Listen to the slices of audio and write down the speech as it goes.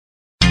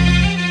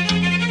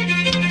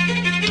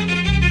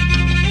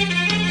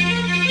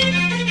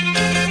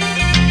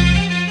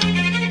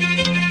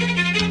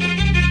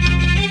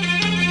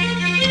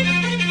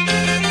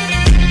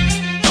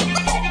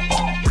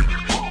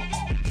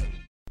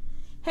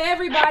Hey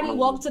everybody,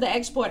 welcome to the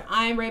Export.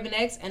 I am Raven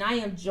X, and I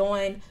am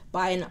joined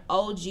by an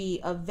OG,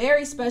 a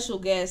very special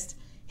guest.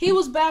 He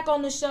was back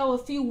on the show a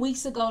few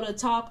weeks ago to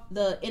talk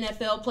the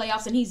NFL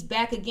playoffs, and he's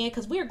back again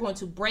because we are going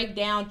to break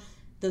down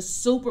the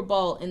Super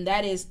Bowl, and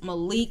that is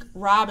Malik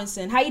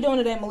Robinson. How you doing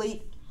today,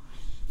 Malik?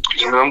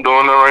 Yeah, I'm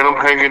doing all right.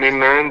 I'm hanging in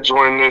there,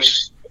 enjoying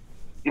this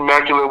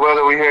immaculate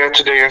weather we had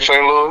today in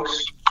St.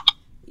 Louis.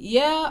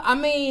 Yeah, I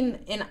mean,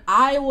 in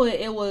Iowa,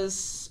 it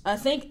was, I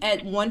think,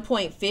 at one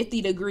point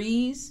 50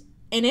 degrees,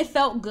 and it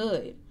felt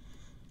good.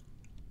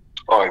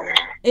 Oh, yeah.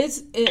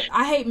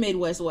 I hate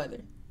Midwest weather.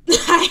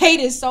 I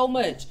hate it so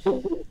much. Yeah,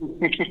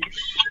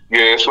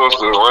 it's supposed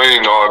to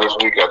rain all this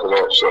week after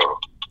that, so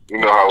you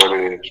know how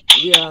it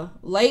is. Yeah,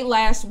 late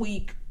last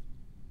week,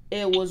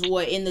 it was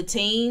in the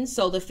teens,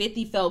 so the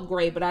 50 felt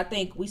great, but I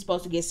think we're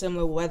supposed to get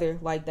similar weather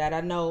like that.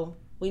 I know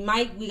we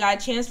got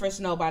a chance for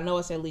snow, but I know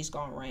it's at least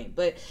gonna rain.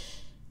 But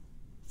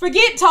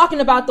forget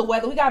talking about the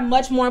weather. We got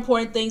much more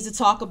important things to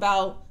talk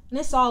about, and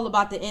it's all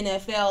about the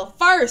NFL.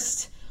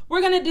 First, we're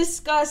going to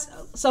discuss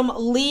some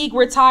league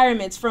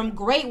retirements, from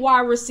great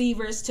wide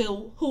receivers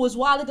to who is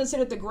widely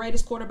considered the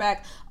greatest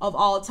quarterback of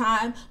all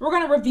time. We're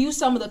going to review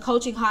some of the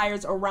coaching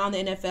hires around the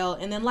NFL.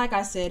 And then, like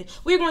I said,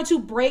 we're going to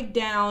break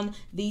down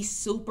the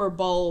Super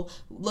Bowl,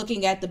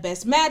 looking at the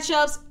best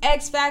matchups,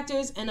 X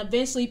factors, and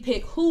eventually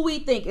pick who we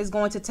think is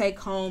going to take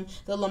home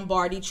the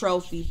Lombardi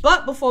Trophy.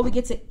 But before we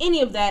get to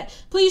any of that,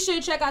 please sure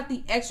to check out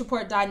the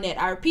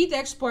xreport.net. I repeat, the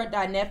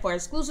xreport.net for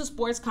exclusive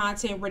sports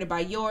content written by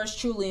yours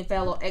truly and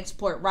fellow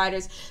Export writers,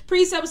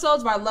 previous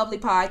episodes of our lovely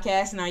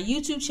podcast, and our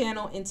YouTube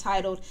channel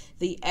entitled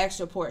The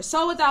X Report.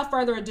 So without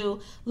further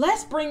ado,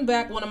 let's bring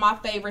back one of my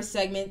favorite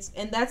segments,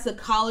 and that's the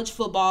College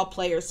Football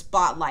Player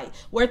Spotlight,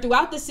 where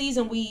throughout the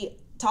season we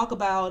talk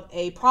about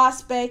a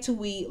prospect who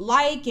we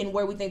like and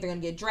where we think they're going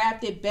to get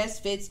drafted,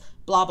 best fits,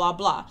 blah, blah,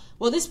 blah.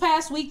 Well, this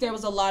past week, there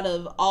was a lot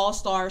of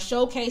all-star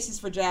showcases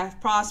for draft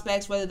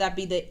prospects, whether that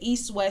be the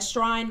East-West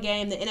Shrine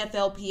game, the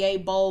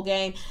NFLPA Bowl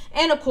game,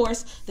 and, of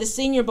course, the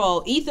Senior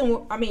Bowl.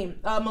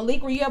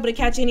 Malik, were you able to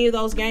catch any of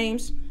those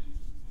games?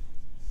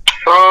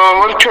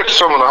 I catch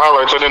some of the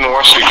highlights. I didn't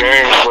watch the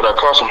games, but I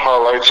caught some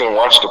highlights and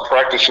watched the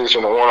practices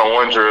and the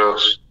one-on-one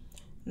drills.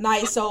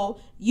 Nice. So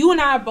you and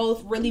I are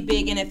both really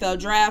big NFL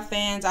draft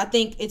fans. I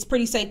think it's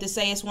pretty safe to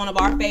say it's one of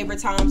our favorite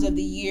times of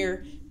the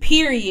year,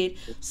 period.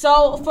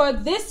 So for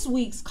this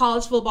week's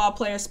College Football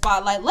Player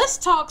Spotlight, let's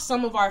talk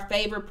some of our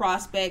favorite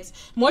prospects,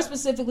 more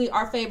specifically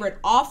our favorite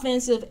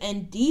offensive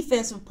and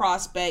defensive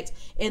prospects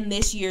in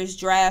this year's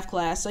draft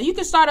class. So you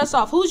can start us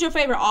off. Who's your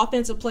favorite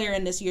offensive player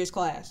in this year's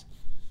class?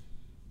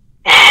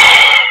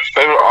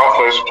 Favorite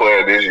offensive player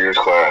in this year's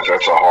class?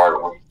 That's a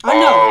hard one.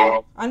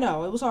 I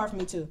know. It was hard for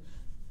me too.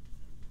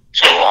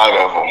 It's a lot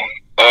of them.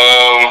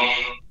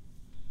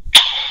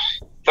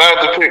 If I had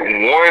to pick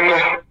one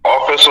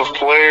offensive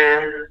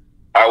player,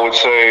 I would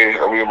say, it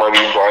might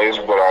be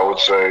biased, but I would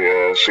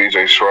say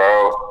C.J.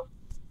 Stroud.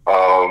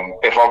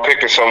 If I'm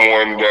picking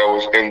someone that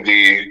was in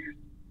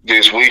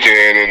this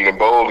weekend in the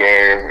bowl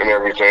game and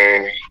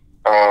everything,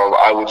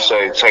 I would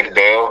say Tank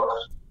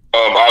Dell.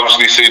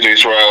 Obviously, C.J.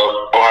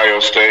 Stroud,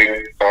 Ohio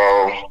State,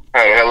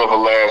 had a hell of a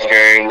last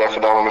game, left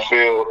it on the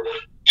field,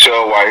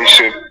 show why he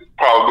should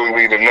probably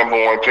be the number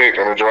one pick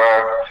in the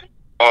draft.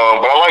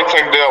 But I like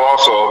Tank Dell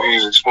also.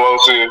 He's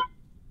explosive.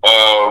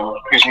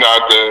 He's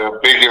not the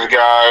biggest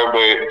guy,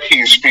 but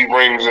he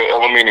brings an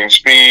element in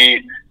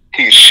speed.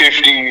 He's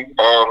shifty.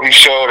 He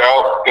showed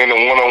out in the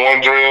one-on-one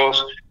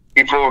drills.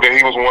 He proved that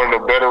he was one of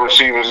the better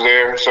receivers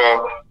there.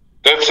 So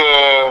that's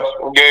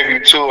gave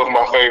you two of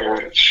my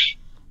favorites.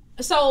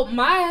 So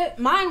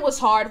mine was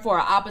hard for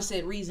an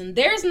opposite reason.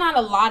 There's not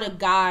a lot of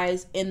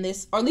guys in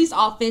this, or at least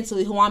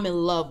offensively, who I'm in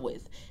love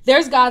with.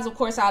 There's guys, of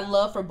course, I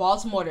love for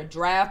Baltimore to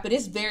draft, but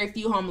it's very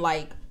few who I'm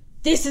like,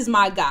 this is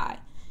my guy.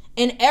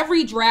 In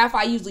every draft,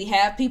 I usually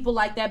have people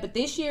like that, but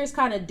this year is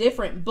kind of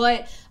different.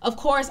 But, of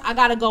course, I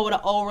got to go with an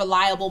old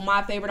reliable.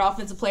 My favorite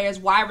offensive player is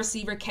wide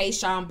receiver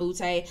Kayshon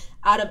Boutte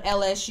out of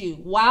LSU.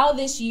 While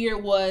this year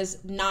was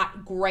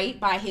not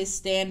great by his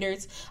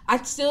standards, I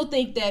still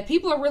think that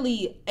people are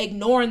really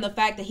ignoring the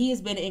fact that he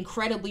has been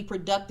incredibly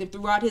productive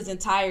throughout his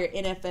entire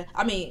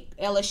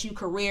LSU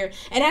career,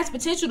 and has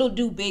potential to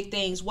do big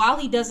things. While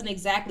he doesn't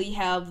exactly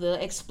have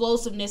the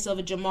explosiveness of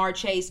a Jamar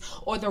Chase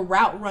or the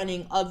route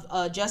running of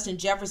Justin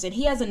Jefferson,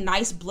 he has a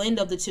nice blend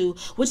of the two,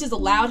 which has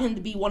allowed him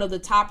to be one of the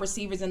top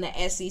receivers in the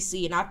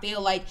SEC. And I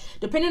feel like,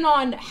 depending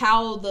on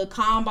how the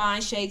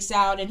combine shakes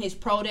out and his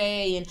pro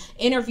day and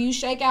interview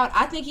shake out,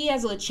 I think he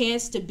has a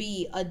chance to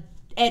be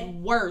at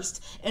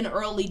worst an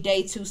early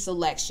day 2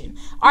 selection.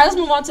 All right, let's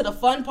move on to the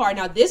fun part.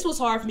 Now, this was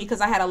hard for me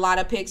because I had a lot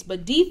of picks,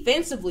 but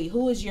defensively,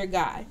 who is your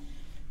guy?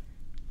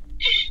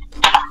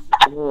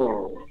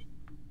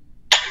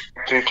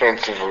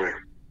 Defensively,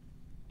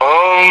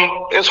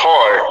 it's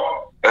hard.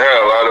 I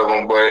had a lot of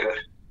them, but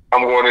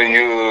I'm going to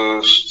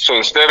use, so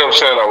instead of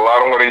saying a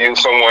lot, I'm going to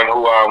use someone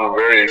who I'm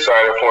very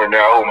excited for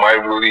now, who might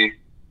really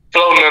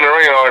floating on the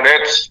radar.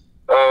 That's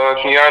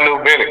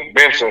Keanu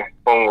Benson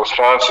from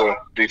Wisconsin,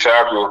 D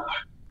tackle.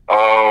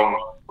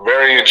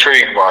 Very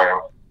intrigued by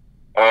him.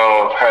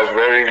 Has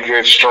very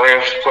good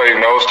strength. Played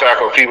nose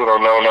tackle. People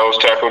don't know nose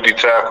tackle, D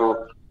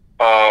tackle.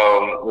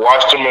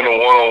 Watched him in the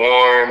one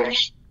on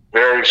ones.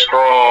 Very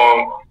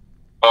strong.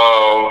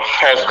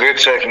 Has good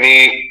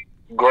technique.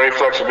 Great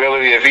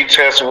flexibility. If he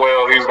tests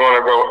well, he's going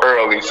to go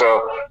early.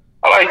 So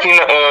I like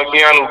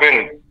Keanu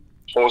Benton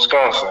from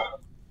Wisconsin.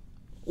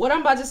 What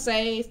I'm about to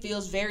say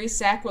feels very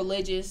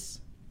sacrilegious,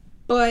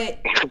 but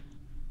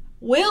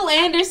Will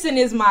Anderson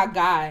is my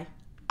guy.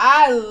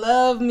 I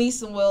love me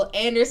some Will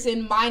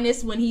Anderson,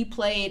 minus when he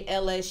played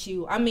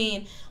LSU. I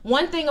mean,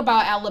 one thing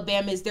about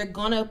Alabama is they're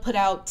going to put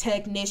out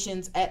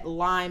technicians at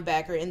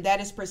linebacker, and that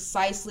is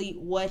precisely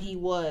what he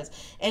was.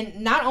 And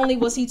not only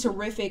was he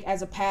terrific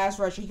as a pass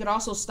rusher, he could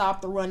also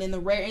stop the run. In the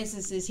rare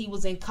instances he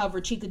was in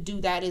coverage, he could do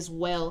that as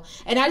well.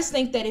 And I just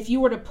think that if you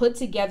were to put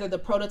together the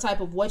prototype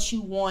of what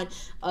you want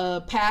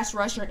a pass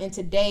rusher in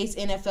today's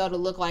NFL to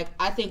look like,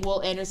 I think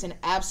Will Anderson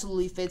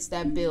absolutely fits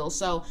that bill.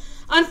 So,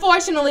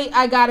 unfortunately,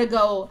 I got to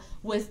go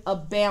with a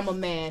Bama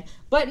man.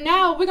 But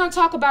now we're going to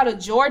talk about a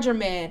Georgia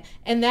man,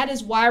 and that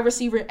is wide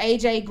receiver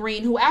AJ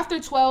Green, who after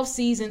 12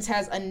 seasons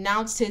has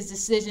announced his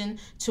decision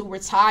to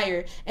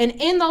retire. And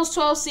in those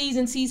 12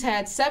 seasons, he's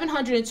had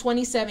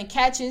 727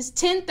 catches,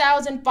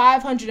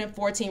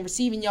 10,514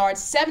 receiving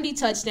yards, 70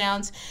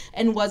 touchdowns,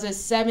 and was a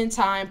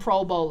 7-time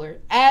Pro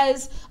Bowler.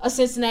 As a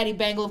Cincinnati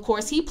Bengal, of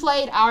course, he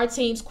played our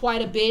teams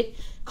quite a bit,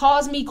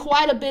 caused me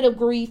quite a bit of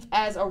grief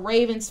as a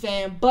Ravens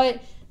fan,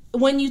 but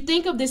when you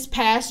think of this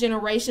past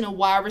generation of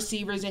wide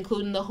receivers,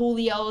 including the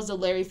Julios, the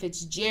Larry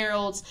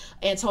Fitzgeralds,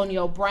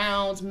 Antonio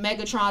Browns,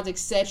 Megatrons,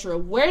 etc.,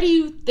 where do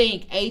you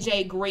think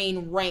AJ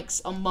Green ranks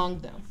among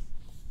them?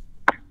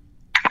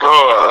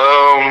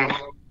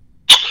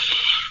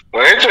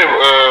 When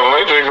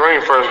AJ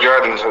Green first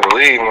got into the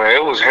league, man,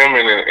 it was him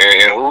and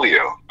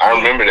Julio. I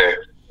remember that.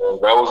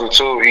 That was the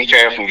two. He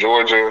came from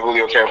Georgia.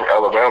 Julio came from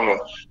Alabama.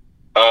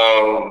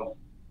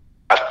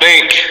 I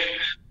think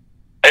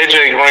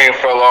AJ Green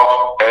fell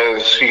off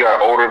as he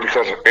got older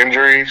because of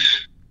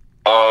injuries.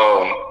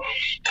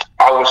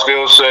 I would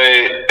still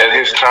say at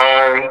his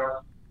time,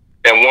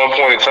 at one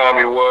point in time,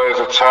 he was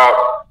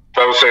top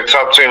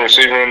 10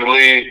 receiver in the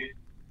league.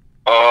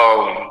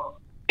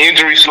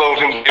 Injury slowed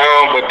him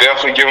down, but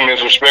definitely give him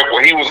his respect.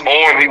 When he was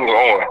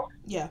on.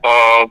 Yeah.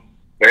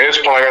 At his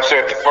point, like I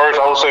said,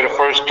 I would say the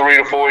first 3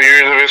 to 4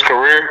 years of his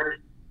career,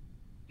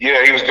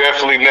 yeah, he was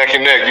definitely neck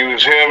and neck. It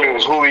was him, it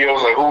was Julio. It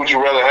was like, who would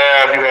you rather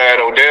have? You had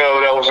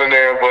Odell that was in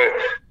there, but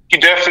he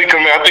definitely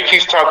I think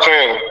he's top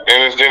 10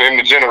 in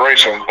the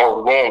generation.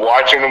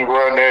 Watching him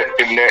grow in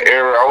that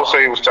era, I would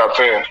say he was top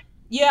 10.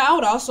 Yeah, I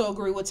would also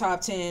agree with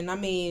top 10. I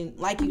mean,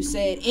 like you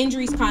said,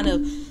 injuries kind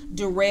of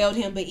derailed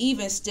him, but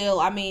even still,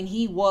 I mean,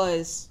 he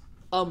was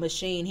a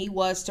machine. He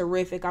was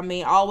terrific. I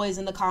mean, always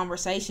in the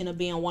conversation of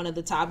being one of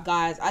the top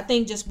guys. I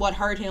think just what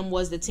hurt him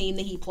was the team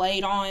that he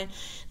played on.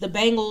 The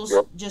Bengals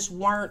just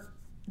weren't,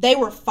 they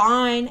were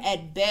fine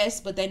at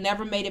best, but they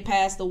never made it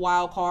past the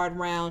wild card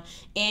round.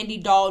 Andy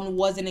Dalton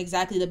wasn't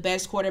exactly the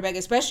best quarterback,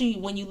 especially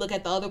when you look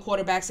at the other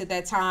quarterbacks at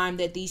that time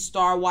that these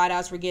star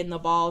wideouts were getting the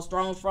balls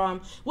thrown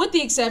from, with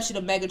the exception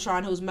of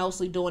Megatron, who's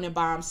mostly doing it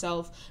by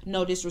himself.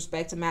 No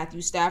disrespect to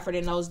Matthew Stafford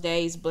in those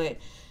days, but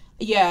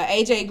yeah,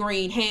 AJ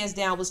Green, hands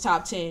down, was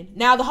top 10.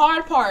 Now, the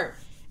hard part,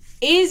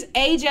 is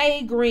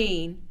AJ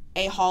Green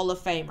a Hall of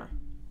Famer?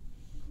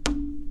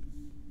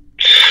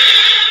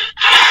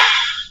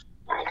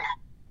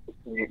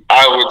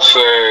 I would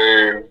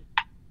say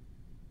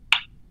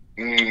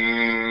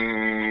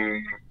no.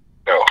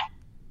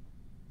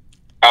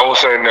 I would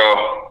say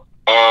no.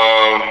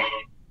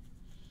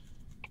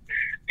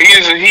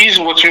 He's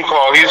what you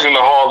call, he's in the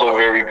Hall of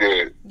Very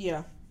Good.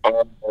 Yeah.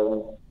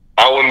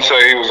 I wouldn't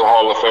say he was a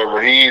Hall of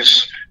Famer.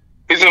 He's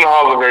in the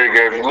Hall of Very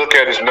Good. If you look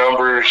at his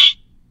numbers,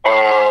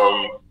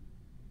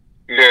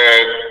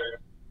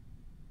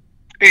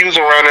 he was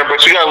around there.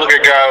 But you got to look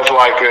at guys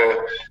like,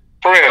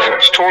 for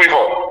instance, Torrey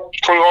Hart.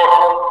 Torrey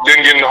Hart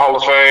didn't get in the Hall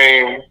of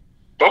Fame.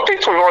 Don't think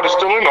Torrey Hart is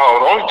still in the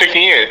Hall. I don't think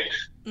he is.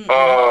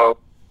 Mm-hmm.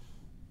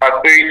 I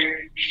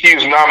think he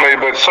was nominated,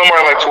 but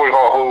somebody like Torrey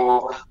Hart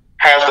who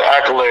has the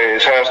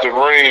accolades, has the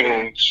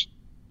rings,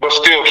 but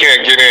still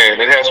can't get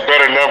in. It has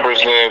better numbers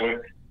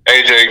than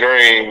AJ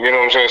Green, you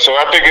know what I'm saying? So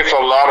I think it's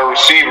a lot of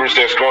receivers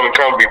that's going to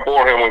come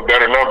before him with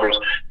better numbers.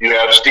 You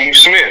have Steve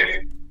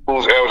Smith,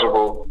 who's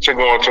eligible to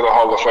go into the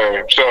Hall of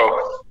Fame. So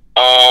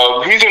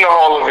he's in the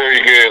Hall of Very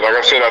Good. Like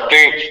I said, I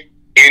think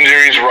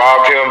injuries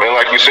robbed him, and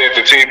like you said,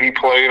 the team he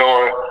played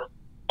on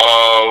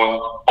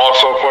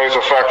also plays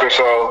a factor.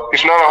 So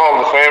he's not a Hall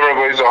of Famer,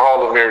 but he's a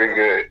Hall of Very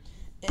Good.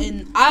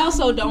 And I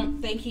also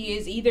don't think he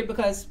is either,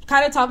 because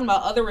kind of talking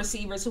about other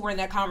receivers who were in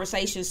that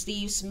conversation,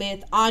 Steve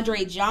Smith,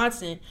 Andre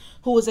Johnson,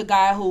 who was a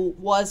guy who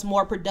was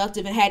more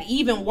productive and had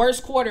even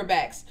worse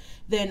quarterbacks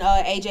than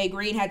AJ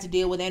Green had to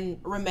deal with and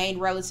remained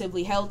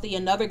relatively healthy.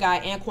 Another guy,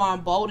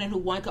 Anquan Bolden, who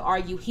one could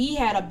argue he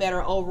had a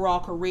better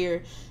overall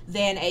career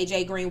than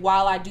AJ Green,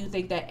 while I do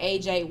think that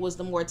AJ was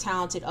the more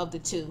talented of the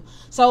two.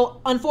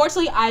 So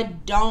unfortunately, I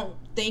don't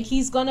think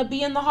he's going to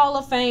be in the Hall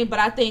of Fame, but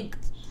I think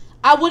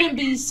I wouldn't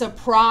be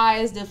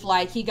surprised if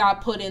like he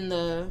got put in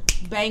the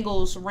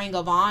Bengals Ring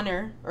of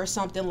Honor or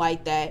something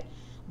like that.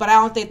 But I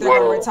don't think they're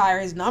gonna retire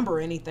his number or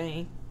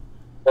anything.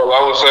 Well,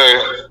 I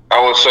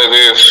would say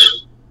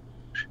this.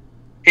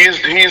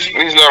 He's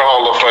not a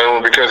Hall of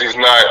Famer because he's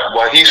not.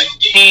 Well,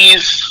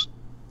 he's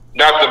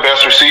not the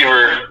best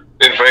receiver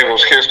in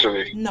Bengals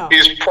history. No,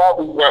 he's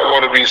probably not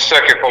going to be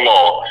second for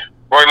long.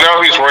 Right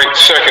now, he's ranked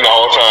second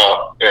all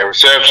time in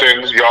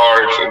receptions,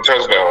 yards, and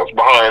touchdowns,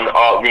 behind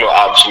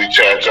obviously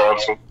Chad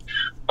Johnson.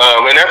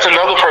 And that's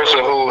another person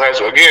who has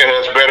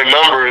better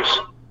numbers,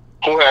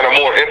 who had a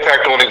more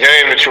impact on the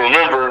game that you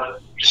remember.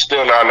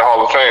 Still not in the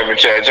Hall of Fame, and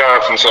Chad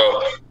Johnson. So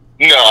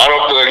no, I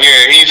don't.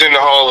 Again, he's in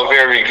the Hall of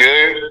Very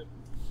Good,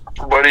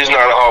 but he's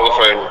not a Hall of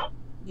Famer.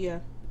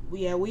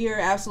 Yeah, we are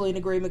absolutely in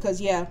agreement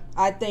because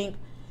I think,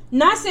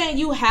 not saying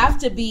you have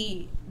to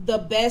be the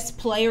best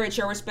player at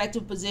your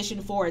respective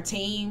position for a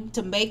team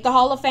to make the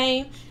Hall of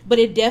Fame, but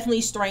it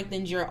definitely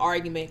strengthens your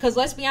argument. Because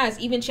let's be honest,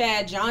 even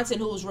Chad Johnson,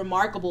 who was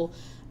remarkable,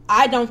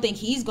 I don't think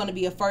he's going to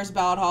be a first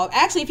ballot Hall.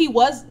 Actually, if he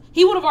was,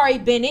 he would have already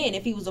been in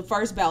if he was a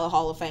first ballot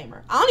Hall of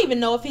Famer. I don't even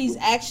know if he's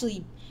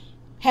actually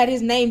had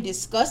his name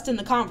discussed in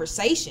the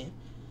conversation.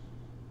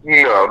 No,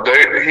 I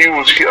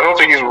don't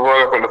think he's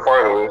run up in the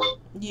finalists.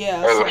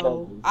 Yeah,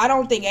 so I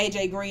don't think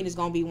AJ Green is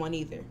going to be one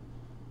either.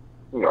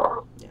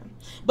 No. Yeah.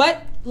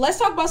 But let's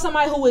talk about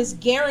somebody who is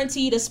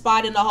guaranteed a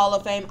spot in the Hall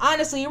of Fame.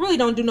 Honestly, it really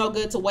don't do no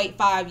good to wait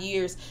 5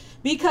 years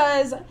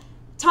because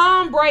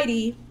Tom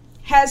Brady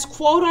has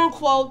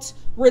quote-unquote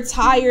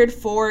retired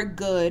for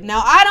good.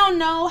 Now, I don't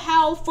know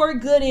how for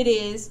good it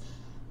is.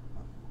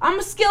 I'm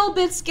still a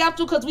bit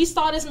skeptical because we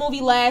saw this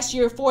movie last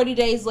year. 40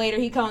 days later,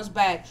 he comes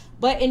back.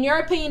 But in your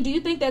opinion, do you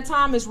think that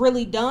time is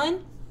really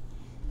done?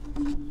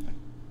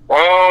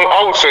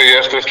 I would say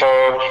yes this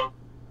time.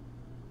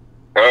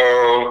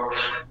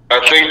 I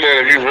think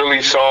that if you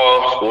really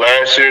saw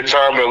last year's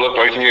time, it looked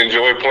like he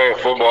enjoyed playing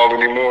football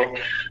anymore.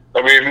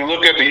 I mean, if you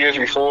look at the years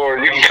before,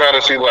 you can kind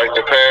of see like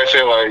the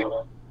passion, like,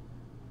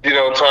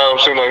 Tom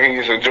seemed like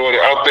he's enjoyed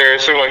it out there.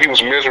 It seemed like he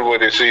was miserable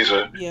this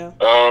season. Yeah.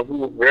 He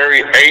was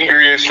very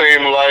angry, it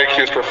seemed like.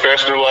 His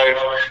professional life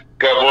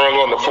got rung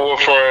on the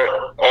forefront.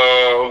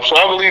 So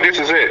I believe this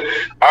is it.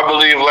 I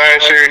believe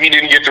last year he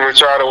didn't get to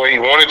retire the way he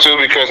wanted to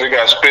because it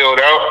got spilled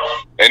out.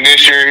 And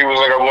this year he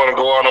was like, I want to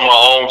go out on my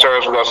own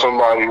terms without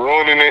somebody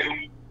ruining it.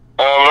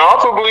 And I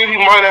also believe he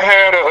might have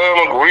had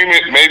an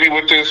agreement maybe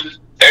with his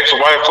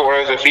ex-wife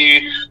towards if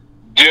he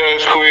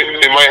just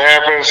quit, it might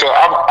happen. So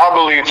I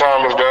believe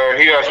Tom is done.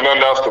 He has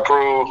nothing else to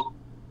prove.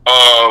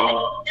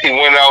 He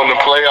went out in the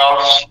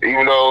playoffs,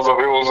 even though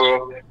it was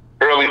an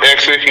early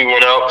exit. He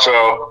went out,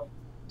 so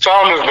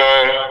Tom is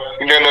done.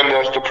 He got nothing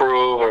else to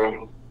prove,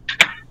 and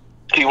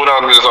he went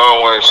out in his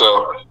own way.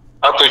 So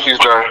I think he's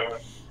done.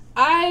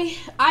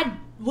 I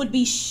would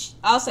be.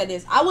 I'll say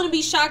this. I wouldn't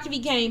be shocked if he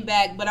came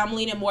back, but I'm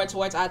leaning more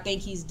towards I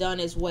think he's done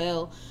as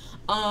well.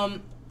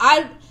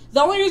 The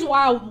only reason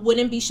why I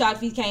wouldn't be shocked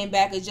if he came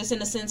back is just in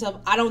the sense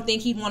of I don't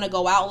think he'd want to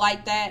go out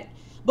like that.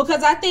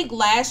 Because I think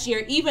last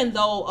year, even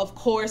though, of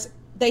course,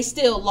 they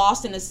still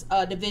lost in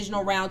a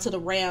divisional round to the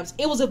Rams,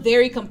 it was a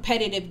very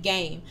competitive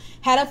game.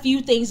 Had a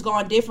few things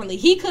gone differently,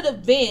 he could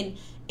have been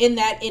in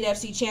that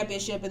NFC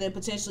Championship and then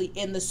potentially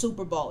in the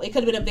Super Bowl. It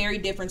could have been a very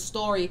different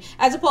story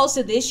as opposed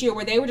to this year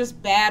where they were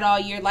just bad all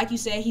year. Like you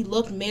said, he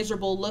looked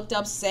miserable, looked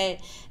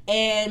upset,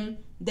 and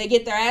they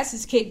get their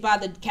asses kicked by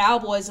the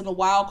Cowboys in the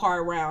wild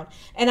card round.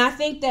 And I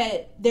think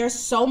that there's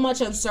so much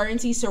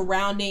uncertainty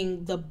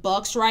surrounding the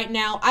Bucs right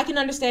now. I can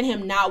understand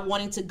him not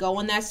wanting to go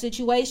in that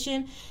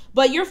situation.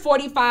 But you're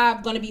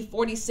 45, going to be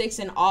 46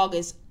 in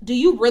August. Do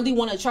you really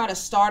want to try to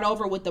start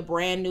over with a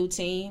brand new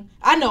team?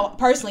 I know,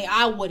 personally,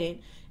 I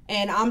wouldn't.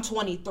 And I'm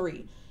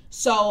 23.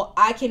 So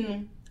I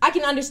can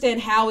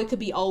understand how it could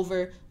be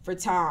over for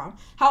Tom.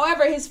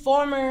 However, his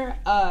former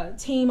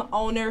team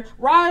owner,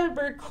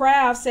 Robert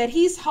Kraft, said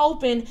he's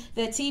hoping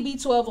that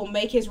TB12 will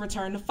make his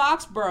return to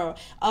Foxborough.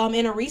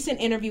 In a recent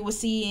interview with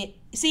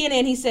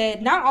CNN, he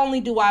said, "Not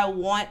only do I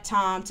want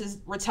Tom to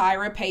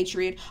retire a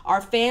Patriot,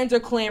 our fans are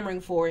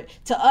clamoring for it.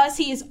 To us,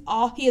 he has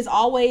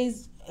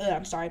always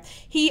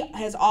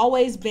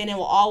been and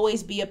will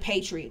always be a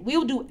Patriot. We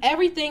will do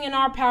everything in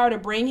our power to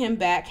bring him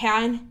back,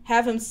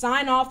 have him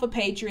sign off a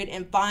Patriot,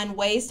 and find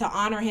ways to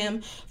honor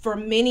him for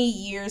many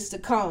years to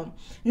come."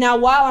 Now,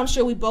 while I'm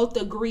sure we both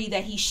agree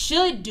that he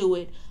should do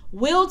it,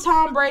 will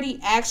Tom Brady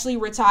actually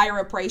retire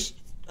a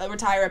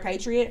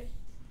Patriot?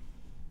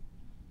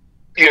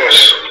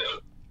 Yes.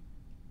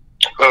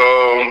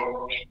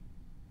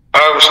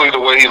 Obviously, the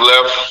way he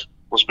left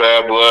was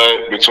bad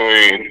blood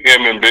between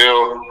him and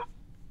Bill.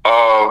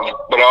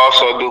 But I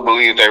also do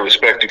believe they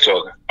respect each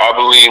other. I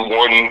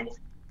believe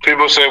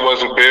people say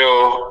was it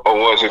Bill or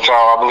was it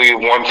Tom? I believe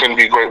one couldn't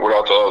be great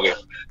without the other.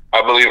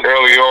 I believe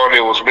early on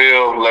it was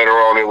Bill, later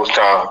on it was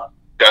Tom.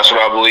 That's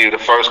what I believe. The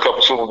first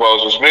couple Super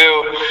Bowls was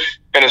Bill,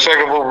 and the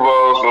second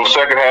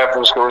half of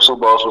his career Super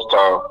Bowls was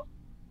Tom.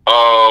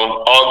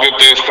 All good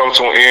things come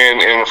to an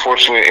end, and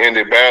unfortunately it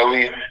ended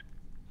badly.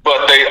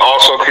 But they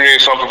also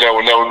created something that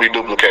will never be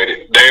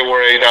duplicated. They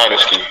were a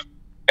dynasty.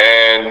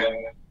 And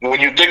when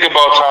you think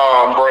about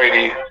Tom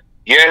Brady,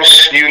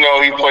 yes, you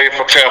know he played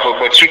for Tampa,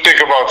 but you think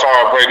about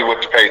Tom Brady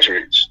with the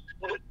Patriots.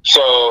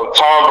 So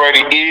Tom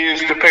Brady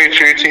is the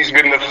Patriots. He's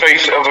been the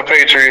face of the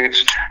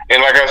Patriots, and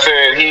like I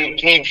said,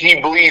 he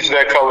bleeds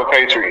that color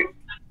Patriot.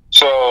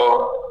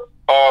 So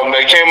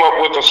they came up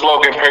with the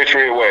slogan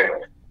 "Patriot Way."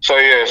 So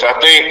yes, I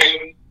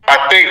think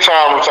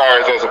Tom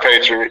retires as a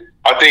Patriot.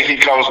 I think he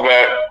comes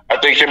back. I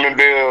think him and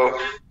Bill,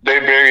 they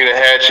buried a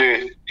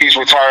hatchet. He's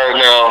retired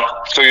now.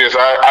 So yes,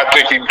 I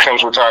think he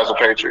becomes retired as a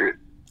Patriot.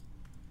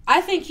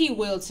 I think he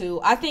will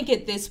too. I think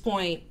at this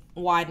point,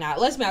 why not?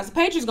 Let's be honest. The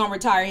Patriots gonna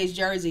retire his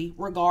jersey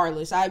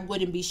regardless. I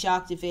wouldn't be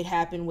shocked if it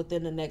happened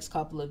within the next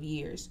couple of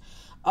years.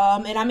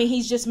 And I mean,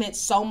 he's just meant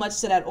so much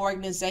to that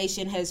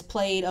organization, has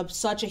played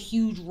such a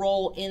huge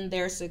role in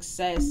their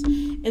success.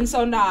 And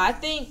so, I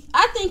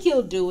think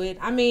he'll do it.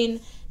 I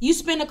mean, you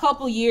spend a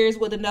couple years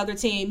with another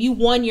team, you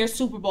won your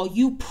Super Bowl,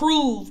 you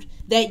proved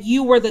that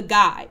you were the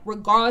guy,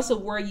 regardless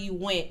of where you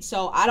went.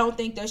 So I don't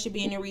think there should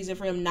be any reason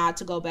for him not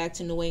to go back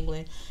to New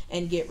England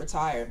and get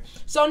retired.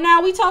 So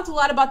now we talked a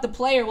lot about the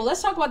player. Well,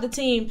 let's talk about the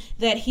team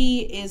that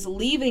he is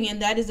leaving,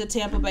 and that is the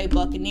Tampa Bay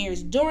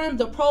Buccaneers. During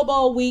the Pro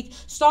Bowl week,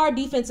 star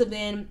defensive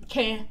end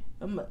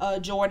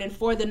Jordan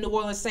for the New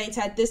Orleans Saints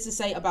had this to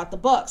say about the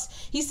Bucs.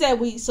 He said,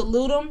 "We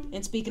salute him,"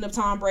 and speaking of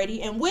Tom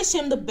Brady, "and wish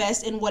him the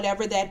best in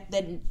whatever that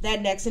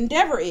next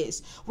endeavor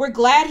is. We're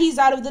glad he's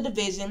out of the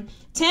division.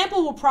 Tampa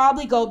will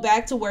probably go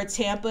back to where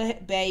Tampa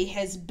Bay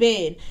has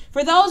been."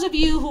 For those of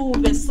you who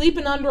have been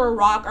sleeping under a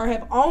rock or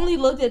have only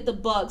looked at the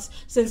Bucs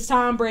since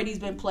Tom Brady's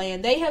been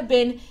playing, they have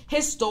been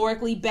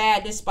historically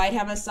bad despite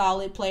having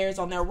solid players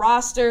on their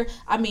roster.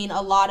 I mean,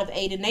 a lot of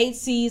 8-8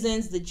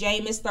 seasons, the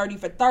Jameis 30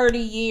 for 30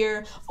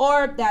 year, or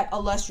that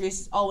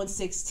illustrious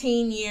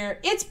 0-16 year.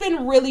 It's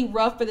been really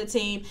rough for the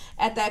team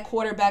at that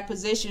quarterback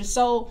position.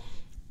 So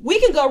we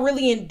can go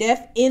really in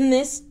depth in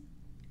this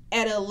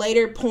at a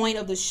later point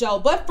of the show.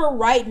 But for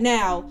right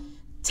now,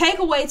 take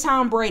away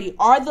Tom Brady.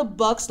 Are the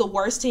Bucs the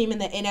worst team in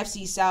the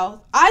NFC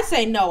South? I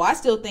say no. I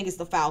still think it's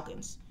the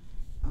Falcons.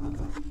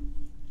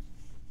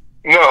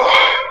 No,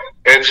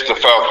 it's the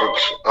Falcons.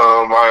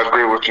 I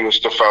agree with you.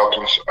 It's the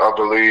Falcons. I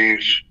believe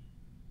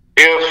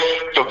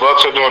if the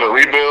Bucs are doing a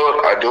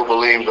rebuild, I do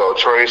believe they'll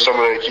trade some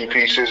of their key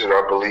pieces, and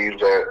I believe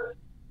that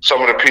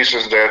some of the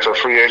pieces that are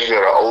free agents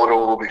that are older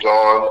will be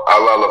gone. I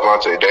love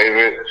Levante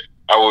David.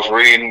 I was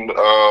reading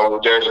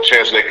there's a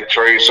chance they could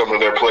trade some of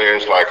their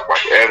players like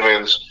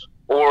Evans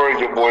or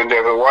your boy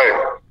Devin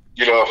White,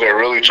 if they're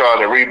really trying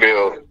to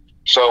rebuild.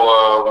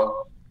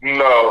 So,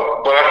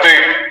 no. But I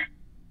think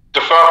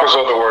the Falcons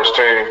are the worst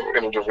team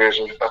in the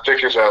division. I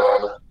think it's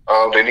Atlanta.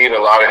 They need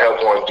a lot of help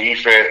on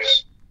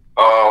defense.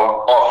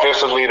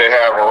 Offensively, they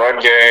have a run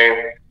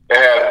game. They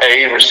have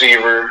a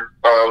receiver.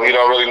 You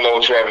don't really know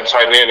what you have in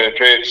tight end and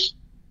Pitts.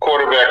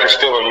 Quarterback is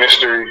still a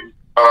mystery.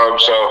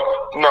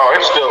 So no,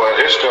 it's still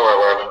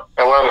Atlanta.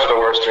 Atlanta's the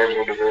worst team in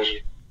the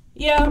division.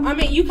 Yeah, I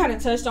mean, you kind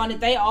of touched on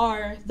it.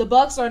 The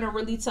Bucs are in a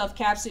really tough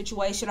cap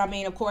situation. I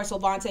mean, of course,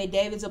 Levante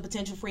David's a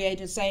potential free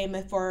agent, same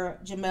for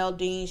Jamel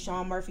Dean,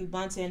 Sean Murphy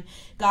Bunting,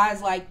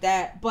 guys like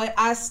that. But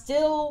I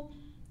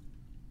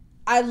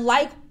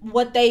like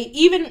what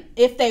even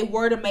if they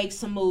were to make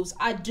some moves,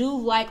 I do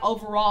like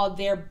overall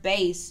their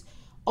base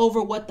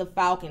over what the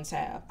Falcons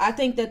have. I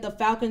think that the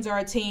Falcons are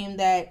a team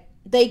that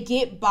they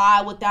get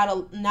by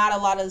without not a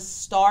lot of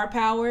star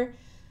power,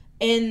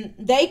 and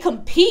they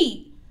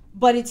compete,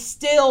 but it's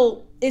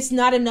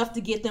not enough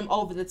to get them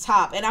over the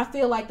top. And I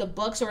feel like the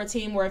Bucs are a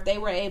team where if they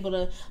were able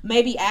to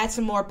maybe add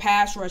some more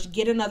pass rush,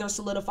 get another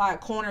solidified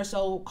corner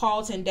so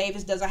Carlton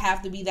Davis doesn't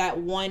have to be that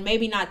one,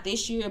 maybe not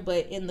this year,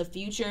 but in the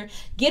future,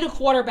 get a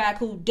quarterback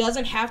who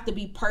doesn't have to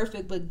be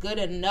perfect but good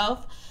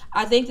enough,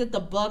 I think that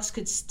the Bucs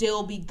could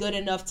still be good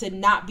enough to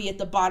not be at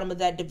the bottom of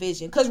that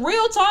division. Because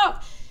real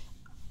talk,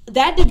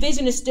 that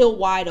division is still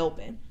wide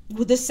open.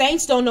 The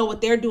Saints don't know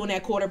what they're doing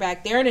at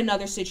quarterback. They're in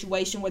another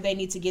situation where they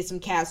need to get some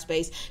cap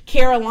space.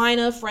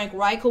 Carolina, Frank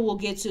Reich, we'll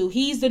get to,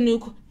 he's the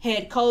new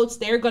head coach.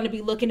 They're going to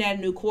be looking at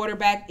a new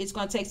quarterback. It's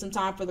going to take some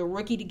time for the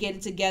rookie to get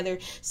it together.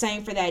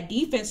 Same for that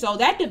defense. So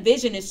that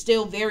division is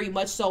still very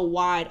much so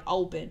wide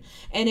open.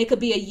 And it could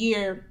be a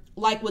year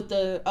like with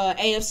the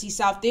AFC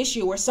South this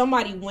year where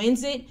somebody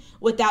wins it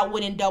without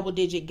winning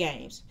double-digit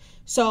games.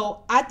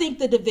 So I think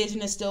the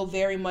division is still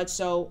very much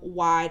so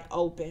wide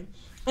open.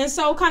 And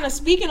so kind of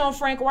speaking on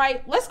Frank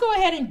Reich, let's go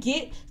ahead and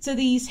get to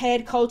these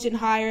head coaching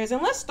hires.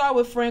 And let's start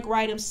with Frank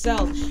Reich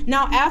himself.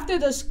 Now, after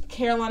the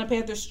Carolina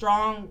Panthers'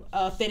 strong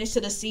finish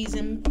to the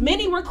season,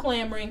 many were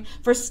clamoring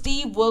for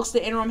Steve Wilks,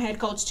 the interim head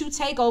coach, to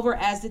take over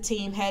as the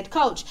team head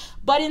coach.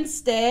 But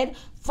instead,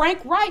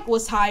 Frank Reich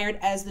was hired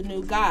as the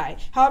new guy.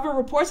 However,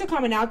 reports are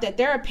coming out that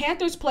there are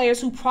Panthers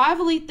players who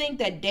privately think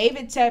that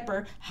David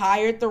Tepper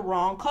hired the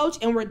wrong coach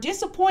and were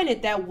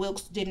disappointed that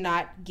Wilks did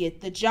not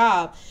get the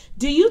job.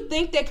 Do you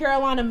think that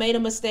Carolina made a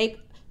mistake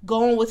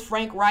going with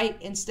Frank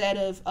Reich instead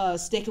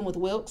of sticking with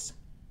Wilks?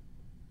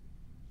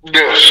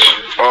 Yes.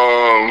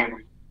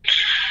 And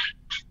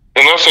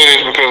I say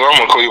this because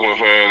I'm a Cleveland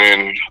fan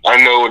and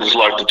I know what it's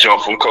like to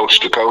jump from coach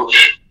to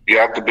coach. You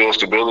have to build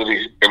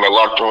stability in the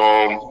locker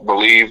room.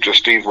 Believe to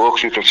Steve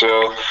Wilkes, you can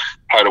tell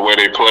how the way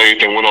they played.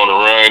 They went on a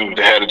run.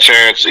 They had a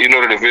chance. Even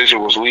though the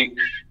division was weak,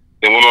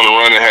 they went on a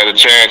run and had a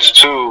chance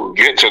to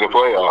get to the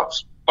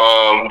playoffs.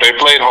 They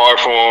played hard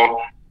for him.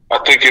 I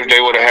think if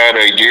they would have had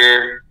a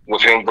year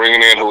with him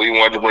bringing in who he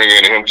wanted to bring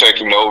in and him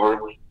taking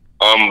over,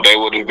 they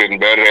would have been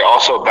better. They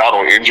also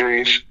battled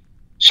injuries.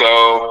 So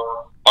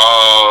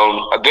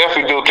I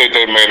definitely do think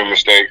they made a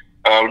mistake.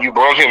 You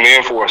brought him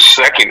in for a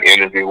second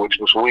interview, which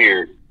was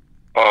weird.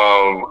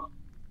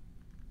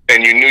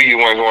 And you knew you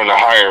weren't going to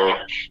hire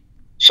him.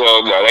 So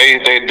no,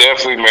 they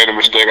definitely made a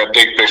mistake. I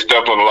think they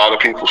stepped on a lot of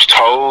people's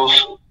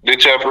toes. Did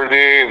Tepper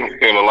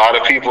did, and a lot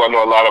of people, I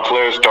know a lot of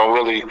players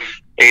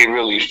ain't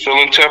really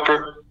feeling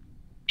Tepper.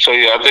 So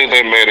yeah, I think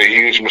they made a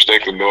huge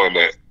mistake in doing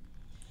that.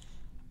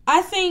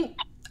 I think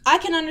I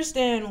can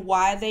understand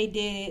why they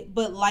did it,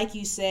 but like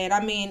you said,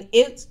 I mean,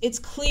 it's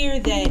clear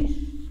that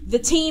the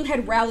team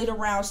had rallied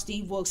around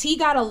Steve Wilkes. He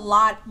got a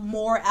lot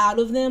more out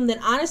of them than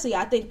honestly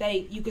I think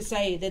you could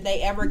say that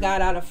they ever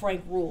got out of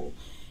Frank Rule.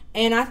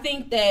 And I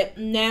think that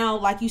now,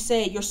 like you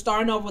said, you're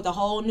starting over with a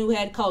whole new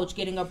head coach,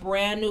 getting a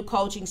brand new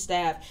coaching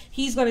staff.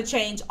 He's going to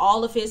change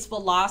all of his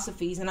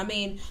philosophies. And I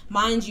mean,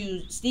 mind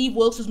you, Steve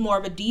Wilkes was more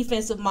of a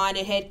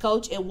defensive-minded head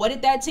coach. And what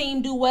did that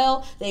team do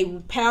well? They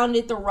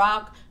pounded the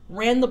rock,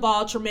 ran the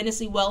ball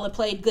tremendously well, and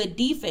played good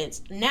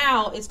defense.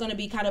 Now it's going to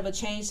be kind of a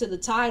change to the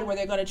tide where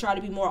they're going to try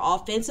to be more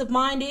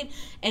offensive-minded.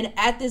 And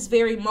at this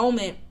very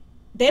moment,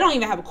 they don't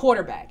even have a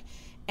quarterback.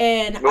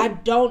 And I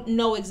don't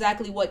know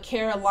exactly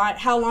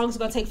how long it's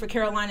going to take for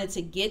Carolina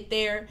to get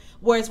there.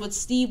 Whereas with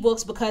Steve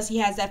Wilkes, because he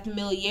has that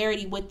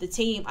familiarity with the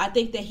team, I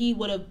think that he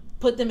would have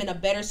put them in a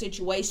better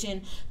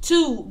situation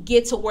to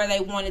get to where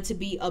they wanted to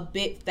be a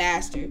bit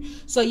faster.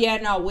 So yeah,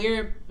 no,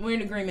 we're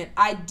in agreement.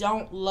 I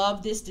don't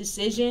love this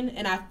decision,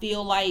 and I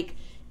feel like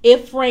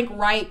if Frank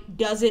Wright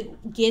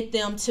doesn't get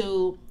them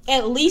to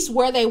at least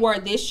where they were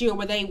this year,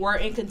 where they were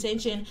in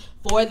contention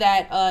for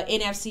that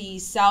NFC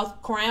South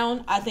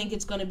crown, I think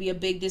it's going to be a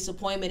big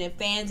disappointment, and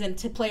fans and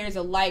players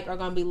alike are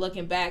going to be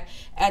looking back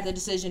at the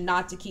decision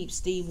not to keep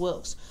Steve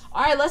Wilkes.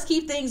 All right, let's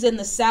keep things in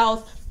the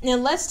South,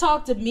 and let's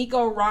talk to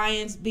D'Amico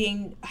Ryans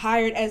being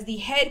hired as the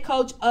head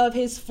coach of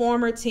his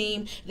former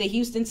team, the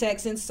Houston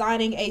Texans,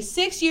 signing a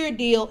 6-year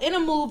deal in a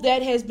move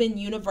that has been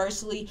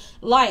universally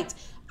liked.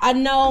 I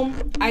know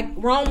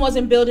Rome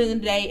wasn't built in a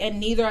day,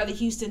 and neither are the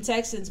Houston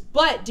Texans.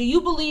 But do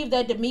you believe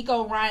that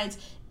D'Amico Ryans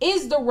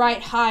is the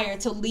right hire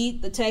to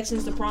lead the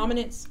Texans to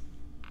prominence?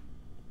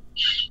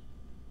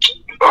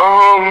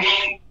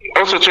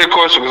 That's a trick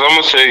question because I'm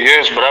gonna say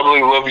yes, but I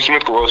believe Lovie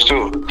Smith was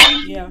too.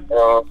 Yeah.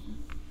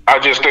 I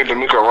just think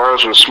D'Amico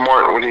Ryans was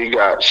smart when he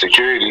got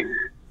security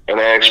and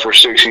asked for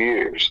 6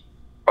 years.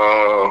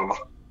 But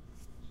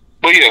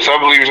yes, I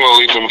believe he's going to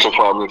lead them to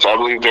prominence. I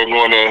believe they're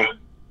going to.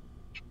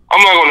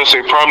 I'm not going to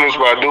say prominence,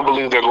 but I do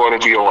believe they're going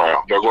to be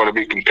around. They're going to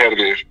be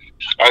competitive.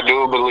 I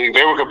do believe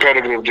they were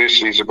competitive this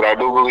season, but I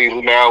do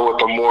believe now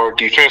with a more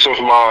defensive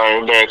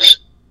mind, that's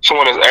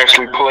someone that's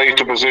actually played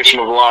the position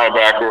of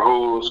linebacker,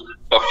 who's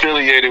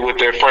affiliated with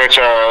their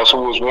franchise,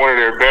 who was one of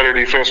their better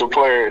defensive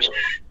players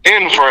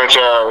in the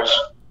franchise,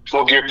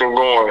 will get them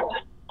going.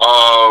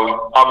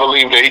 I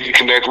believe that he can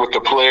connect with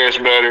the players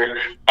better.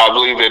 I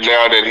believe that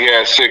now that he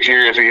has 6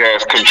 years, he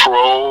has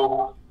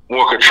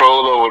more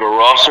control over the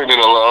roster than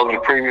a lot of the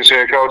previous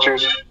head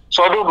coaches.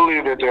 So I do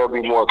believe that they'll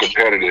be more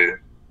competitive.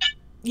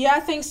 Yeah, I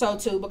think so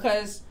too,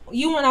 because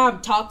you and I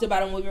have talked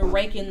about it when we were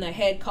ranking the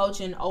head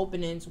coaching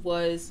openings,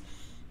 was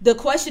the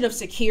question of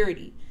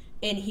security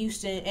in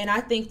Houston. And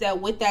I think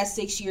that with that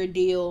 6-year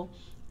deal,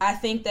 I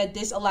think that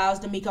this allows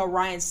D'Amico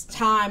Ryans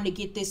time to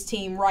get this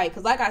team right.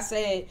 Because like I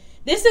said,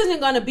 this isn't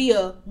going to be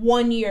a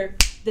 1 year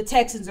the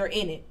Texans are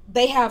in it.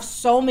 They have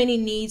so many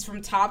needs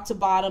from top to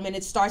bottom, and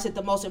it starts at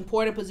the most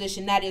important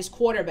position, that is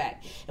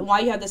quarterback. And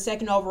while you have the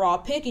second overall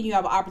pick and you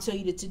have an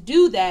opportunity to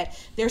do that,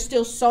 there's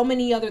still so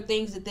many other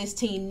things that this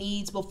team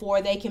needs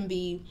before they can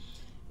be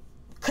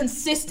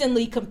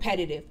consistently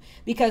competitive.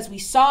 Because we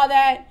saw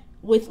that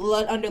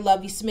under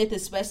Lovie Smith,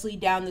 especially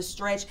down the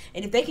stretch.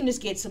 And if they can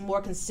just get some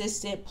more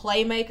consistent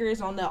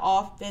playmakers on the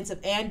offensive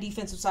and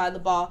defensive side of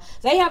the ball,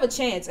 they have a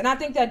chance. And I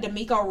think that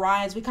D'Amico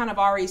Ryans, we kind of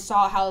already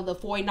saw how the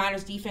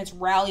 49ers defense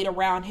rallied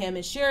around him.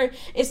 And sure,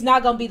 it's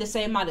not going to be the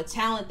same amount of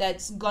talent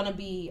that's going to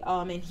be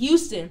in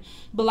Houston.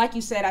 But like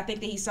you said, I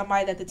think that he's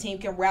somebody that the team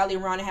can rally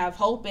around and have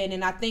hope in.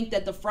 And I think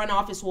that the front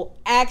office will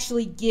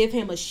actually give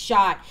him a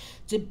shot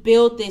to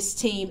build this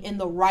team in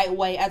the right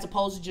way, as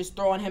opposed to just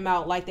throwing him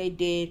out like they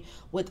did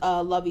with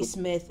Lovie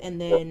Smith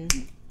and then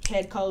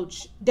head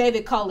coach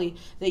David Culley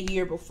the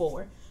year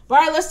before. But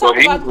all right, let's talk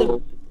about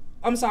the.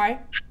 I'm sorry.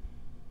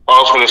 I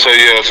was going to say,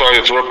 yeah, sorry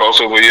to interrupt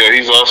also, but yeah,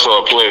 he's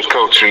also a player's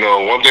coach. You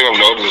know, one thing I've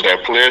noticed is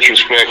that players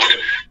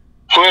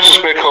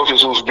respect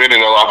coaches who's been in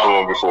the locker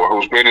room before,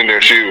 who's been in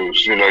their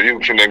shoes. You know, you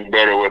can connect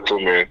better with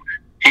them, and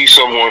he's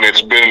someone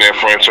that's been in that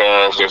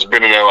franchise, that's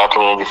been in that locker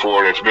room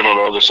before, that's been on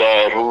the other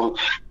side, who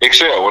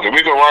excelled. When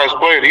D'Amico Ryans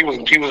played, he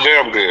was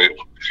damn good.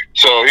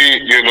 So he,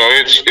 you know,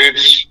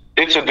 it's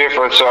it's a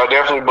difference. So I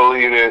definitely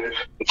believe that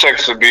the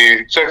Texans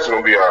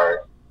will be all right.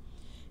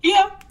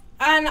 Yeah,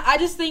 and I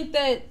just think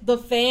that the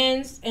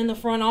fans and the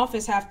front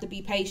office have to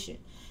be patient.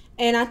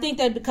 And I think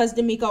that because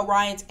D'Amico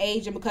Ryan's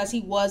age and because he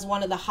was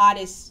one of the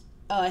hottest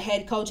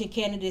head coaching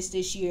candidates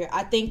this year,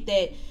 I think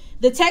that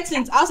the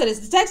Texans, I'll say this,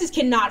 the Texans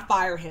cannot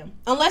fire him.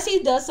 Unless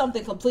he does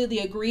something completely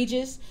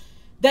egregious,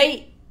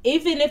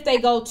 even if they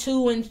go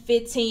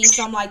 2-15,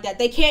 something like that,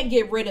 they can't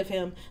get rid of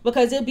him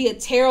because it'll be a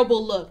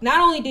terrible look. Not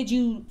only did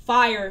you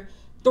fire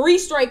 3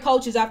 straight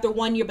coaches after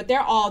 1 year, but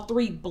they're all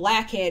 3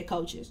 black head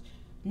coaches.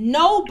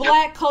 No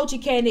black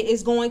coaching candidate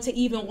is going to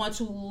even want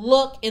to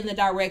look in the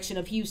direction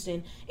of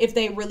Houston if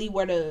they really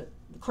were to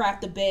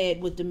craft the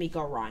bed with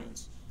D'Amico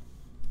Ryans.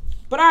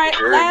 But all right,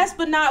 last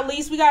but not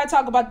least, we got to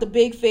talk about the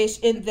big fish,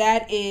 and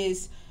that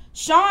is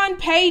Sean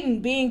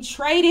Payton being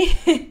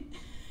traded,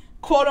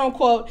 quote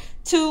unquote,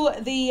 to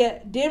the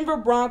Denver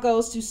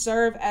Broncos to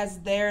serve as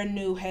their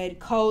new head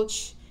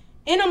coach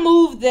in a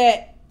move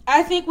that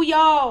I think we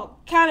all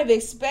kind of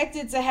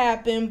expected to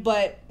happen,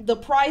 but the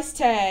price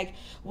tag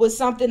was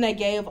something that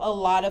gave a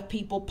lot of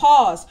people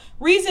pause.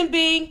 Reason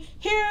being,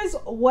 here's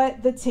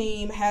what the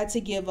team had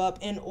to give up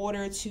in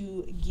order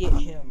to get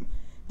him.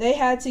 They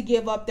had to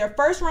give up their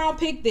first round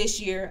pick this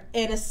year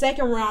and a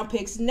second round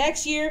picks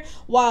next year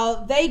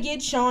while they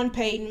get Sean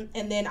Payton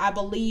and then I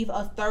believe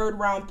a third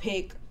round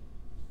pick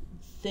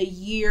the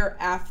year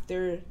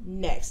after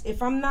next,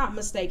 if I'm not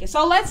mistaken.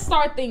 So let's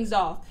start things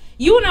off.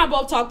 You and I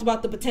both talked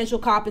about the potential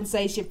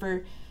compensation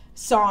for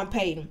Sean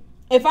Payton.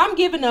 If I'm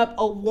giving up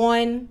a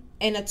 1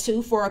 and a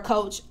 2 for a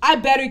coach, I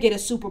better get a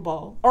Super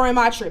Bowl. Or am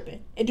I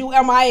tripping?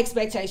 Are my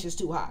expectations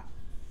too high?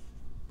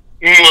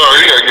 No, you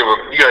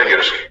gotta get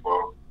a Super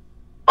Bowl.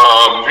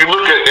 If you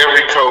look at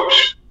every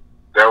coach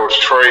that was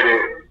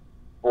traded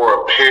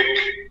for a pick,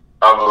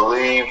 I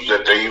believe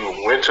that they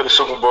either went to the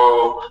Super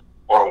Bowl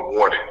or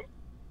won it.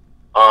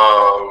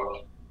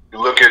 You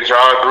look at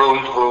John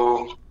Gruden,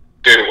 who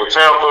did it with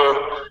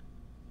Tampa.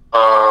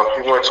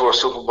 He went to a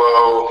Super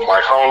Bowl.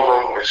 Mike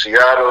Holmgren in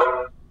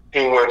Seattle,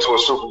 he went to a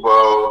Super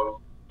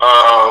Bowl.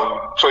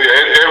 So yeah,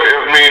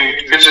 I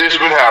mean, it's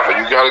been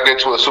happening. You got to get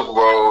to a Super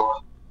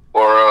Bowl,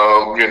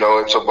 or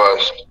it's a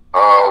bust.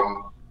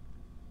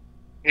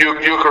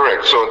 You're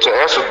correct. So to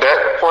answer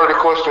that part of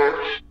the question,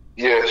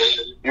 yes,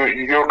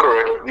 you're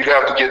correct. You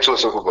have to get to a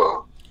Super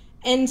Bowl.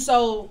 And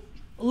so,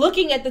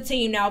 looking at the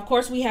team now, of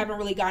course, we haven't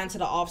really gotten to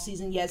the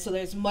offseason yet, so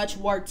there's much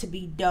work to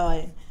be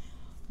done.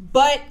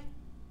 But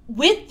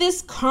with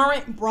this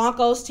current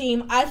Broncos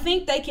team, I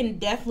think they can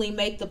definitely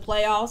make the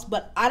playoffs,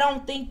 but I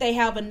don't think they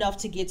have enough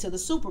to get to the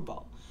Super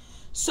Bowl.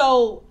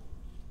 So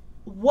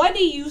what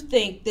do you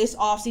think this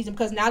offseason,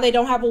 because now they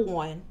don't have a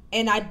 1,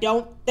 and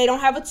they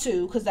don't have a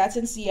 2 because that's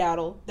in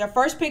Seattle. Their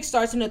first pick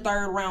starts in the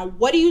 3rd round.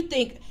 What do you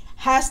think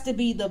has to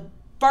be the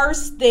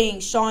first thing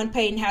Sean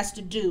Payton has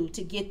to do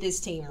to get this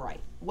team right?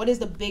 What is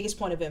the biggest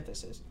point of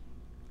emphasis?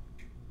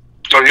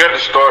 So you have to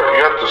start.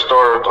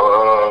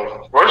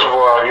 First of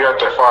all, you have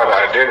to find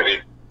an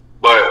identity.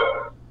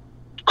 But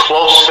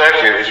close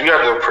second is you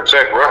have to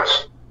protect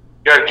Russ.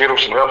 You got to get him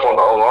some help on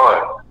the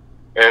O-line.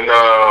 And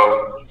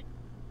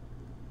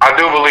I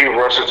do believe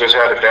Russ has just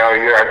had a down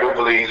year. I do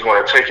believe he's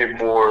going to take it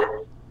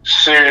more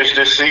serious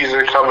this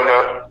season coming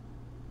up.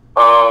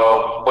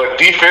 But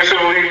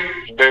defensively,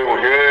 they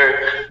were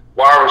good.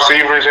 Wide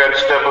receivers had to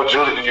step up.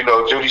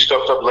 Judy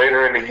stepped up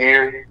later in the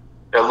year.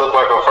 It looked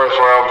like a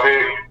first-round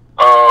pick.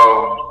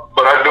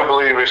 But I do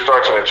believe it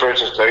starts in the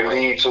trenches. They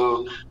need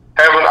to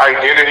have an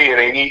identity, and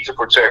they need to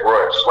protect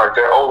Russ. Like,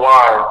 their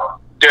O-line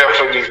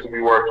definitely needs to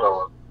be worked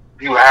on.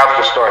 You have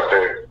to start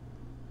there.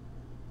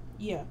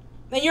 Yeah.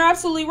 And you're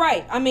absolutely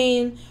right. I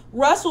mean,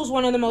 Russ was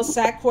one of the most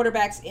sacked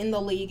quarterbacks in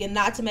the league, and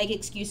not to make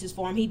excuses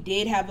for him, he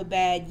did have a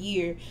bad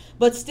year.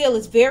 But still,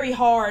 it's very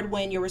hard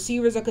when your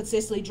receivers are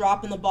consistently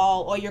dropping the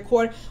ball, or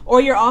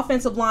your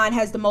offensive line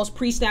has the most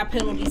pre-snap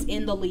penalties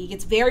in the league.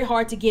 It's very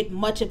hard to get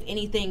much of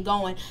anything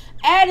going.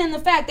 Add in the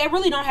fact they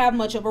really don't have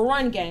much of a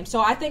run game.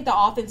 So I think the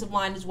offensive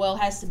line as well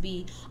has to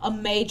be a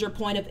major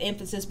point of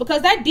emphasis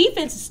because that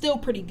defense is still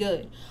pretty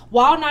good.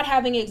 While not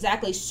having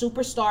exactly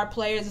superstar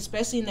players,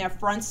 especially in their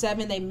front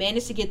seven, they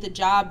managed to get the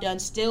job done,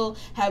 still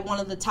had one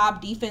of the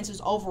top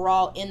defenses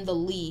overall in the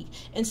league.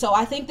 And so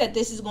I think that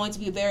this is going to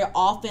be a very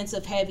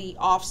offensive-heavy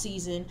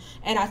offseason,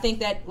 and I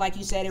think that, like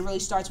you said, it really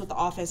starts with the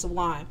offensive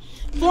line.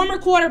 Former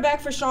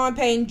quarterback for Sean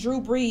Payton,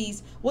 Drew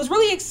Brees, was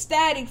really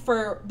ecstatic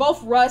for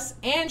both Russ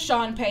and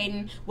Sean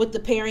Payton with the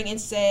pairing and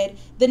said,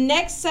 the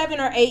next 7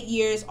 or 8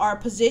 years are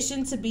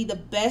positioned to be the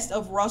best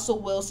of Russell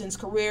Wilson's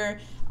career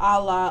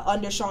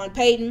under Sean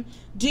Payton.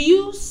 Do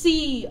you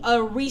see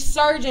a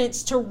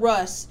resurgence to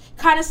Russ,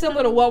 kind of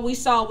similar to what we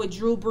saw with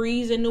Drew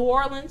Brees in New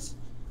Orleans?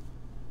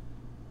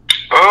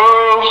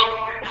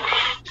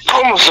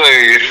 I'm going to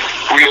say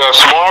we are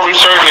small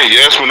resurgence,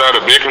 yes, but not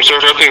a big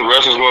resurgence. I think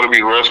Russ is going to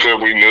be Russ that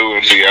we knew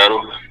in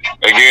Seattle.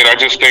 Again, I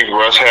just think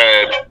Russ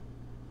had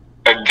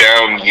a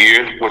down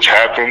year, which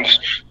happens.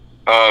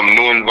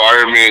 New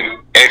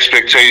environment,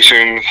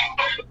 expectations.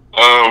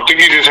 I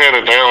think he just had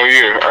a down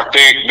year. I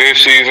think this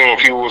season when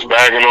people was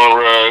bagging on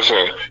Russ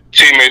and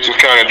teammates was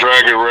kind of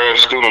dragging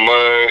Russ through the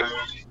mud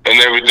and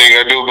everything.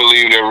 I do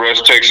believe that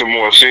Russ takes it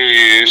more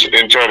serious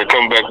and try to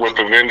come back with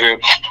a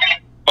vengeance.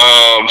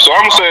 So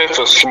I'm gonna say it's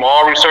a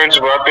small resurgence,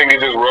 but I think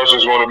it's just Russ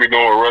is going to be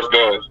doing what Russ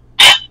does.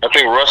 I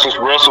think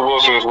Russell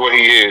Wilson is what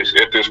he is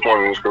at this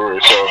point in his career.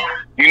 So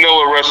you know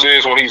what Russ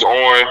is when he's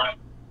on.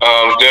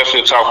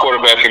 Definitely a top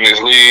quarterback in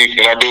this league,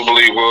 and I do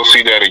believe we'll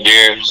see that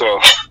again. So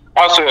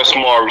I'll say a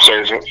small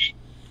resurgence.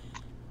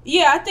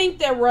 Yeah, I think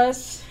that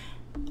Russ.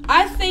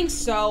 I think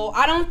so.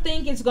 I don't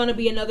think it's going to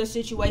be another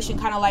situation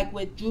kind of like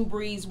with Drew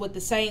Brees with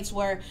the Saints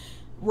where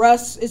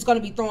Russ is going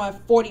to be throwing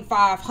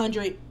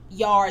 4,500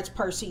 yards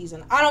per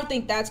season. I don't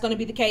think that's going to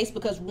be the case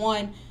because,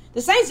 one,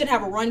 the Saints didn't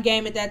have a run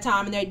game at that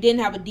time and they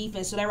didn't have a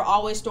defense, so they were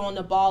always throwing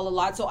the ball a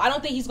lot. So I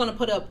don't think he's going to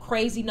put up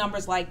crazy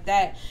numbers like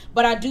that.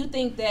 But I do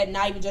think that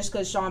not even just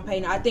because Sean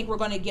Payton, I think we're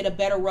going to get a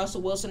better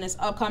Russell Wilson this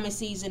upcoming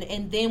season.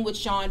 And then with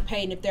Sean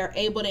Payton, if they're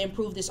able to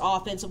improve this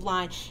offensive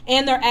line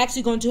and they're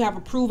actually going to have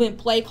a proven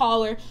play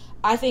caller,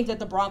 I think that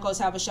the Broncos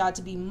have a shot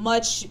to be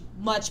much,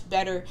 much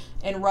better,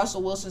 and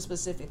Russell Wilson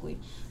specifically.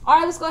 All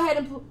right, let's go ahead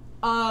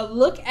and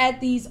look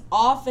at these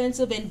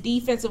offensive and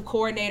defensive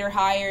coordinator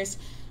hires.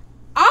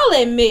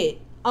 I'll admit,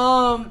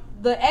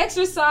 the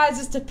exercise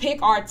is to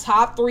pick our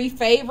top 3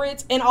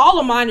 favorites, and all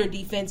of mine are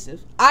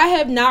defensive. I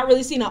have not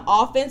really seen an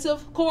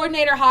offensive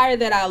coordinator hire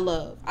that I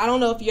love. I don't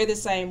know if you're the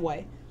same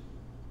way.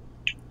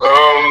 No,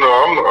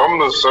 I'm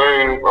the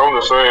same. I'm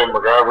the same.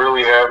 Like I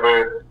really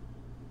haven't.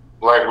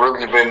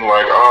 Really been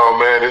like, oh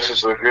man, this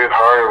is a good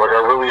hire. Like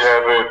I really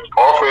haven't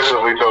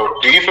offensively though.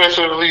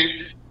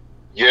 Defensively,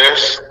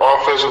 yes.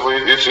 Offensively,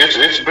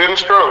 it's been a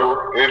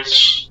struggle.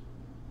 It's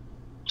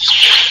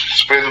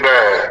been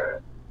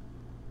bad.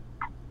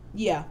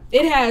 Yeah,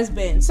 it has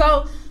been.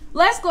 So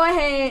let's go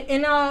ahead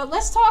and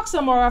let's talk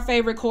some of our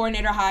favorite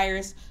coordinator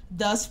hires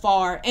thus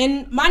far.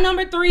 And my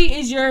number 3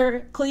 is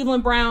your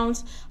Cleveland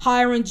Browns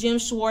hiring Jim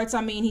Schwartz.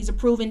 I mean, he's a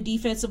proven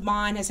defensive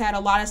mind, has had a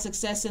lot of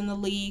success in the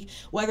league,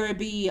 whether it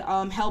be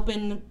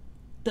helping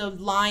the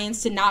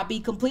Lions to not be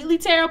completely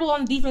terrible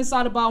on the defense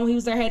side of the ball when he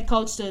was their head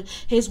coach to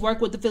his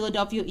work with the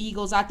Philadelphia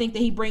Eagles. I think that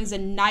he brings a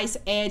nice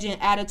edge and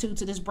attitude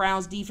to this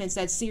Browns defense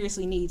that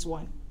seriously needs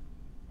one.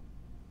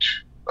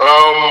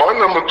 My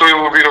number 3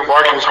 would be the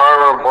Vikings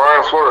hiring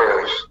Brian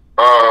Flores.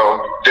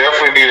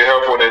 Definitely needed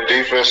help on that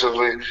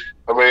defensively.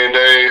 I mean,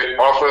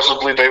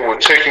 offensively they were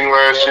ticking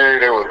last year.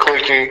 They were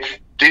clicking.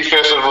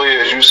 Defensively,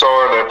 as you saw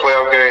in that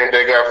playoff game,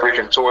 they got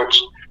freaking torched.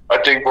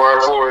 I think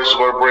Brian Flores is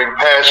going to bring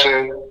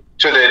passion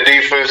to that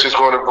defense. He's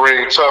going to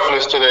bring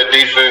toughness to that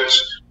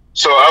defense.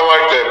 So I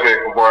like that pick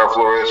for Brian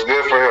Flores.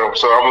 Good for him.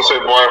 So I'm going to say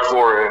Brian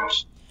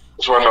Flores.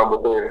 That's my number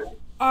 3.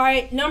 All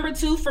right, number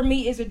 2 for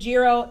me is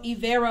Ejiro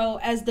Evero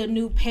as the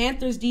new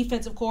Panthers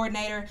defensive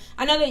coordinator.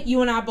 I know that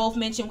you and I both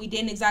mentioned we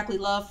didn't exactly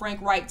love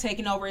Frank Reich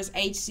taking over as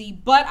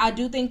HC, but I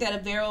do think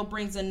that Evero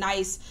brings a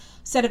nice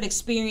set of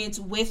experience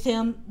with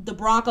him. The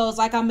Broncos,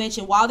 like I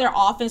mentioned, while their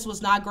offense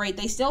was not great,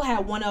 they still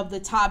had one of the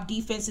top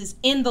defenses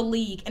in the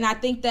league. And I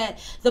think that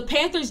the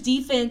Panthers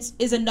defense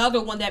is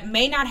another one that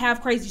may not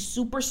have crazy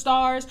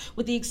superstars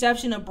with the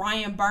exception of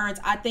Brian Burns.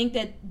 I think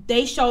that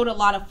they showed a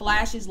lot of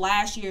flashes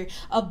last year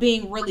of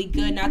being really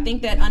good. And I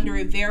think that under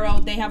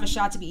Evero, they have a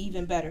shot to be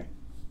even better.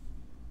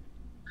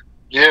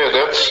 Yeah,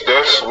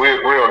 we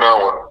agree on that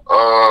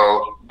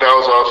one. That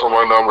was also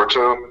my number 2.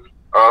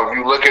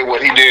 You look at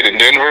what he did in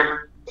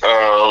Denver.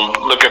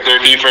 Look at their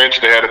defense.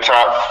 They had a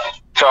top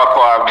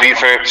 5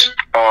 defense.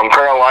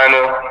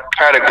 Carolina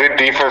had a good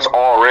defense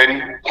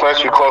already.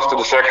 Plus, we're close to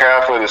the second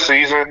half of the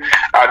season.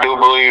 I do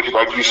believe,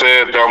 like you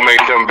said, they'll make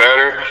them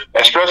better,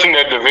 especially in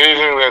that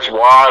division that's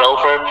wide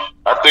open.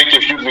 I think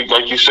if you,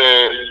 like you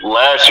said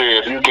last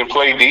year, if you can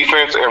play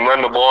defense and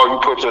run the ball, you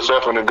put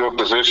yourself in a good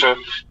position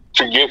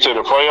to get to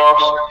the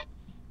playoffs.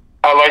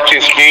 I like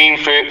his scheme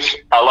fits.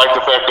 I like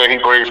the fact that he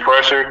brings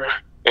pressure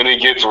and he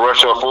gets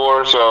rush up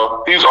forward.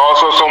 So he's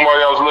also somebody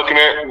I was looking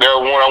at. That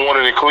one I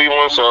wanted in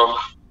Cleveland. So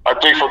I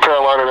think for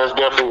Carolina, that's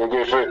definitely a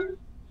good fit.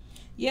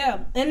 Yeah.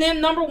 And then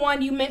number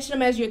 1, you mentioned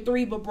him as your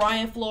 3, but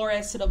Brian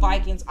Flores to the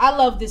Vikings. I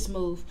love this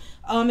move.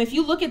 If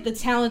you look at the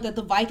talent that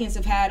the Vikings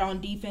have had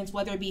on defense,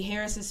 whether it be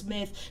Harrison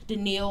Smith,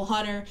 Danielle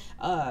Hunter,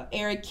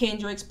 Eric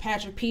Kendricks,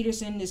 Patrick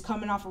Peterson is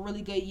coming off a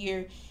really good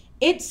year.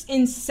 It's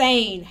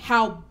insane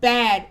how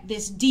bad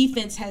this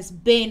defense has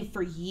been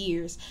for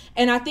years.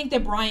 And I think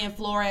that Brian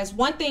Flores,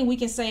 one thing we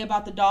can say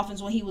about the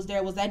Dolphins when he was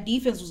there was that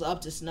defense was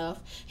up to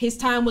snuff. His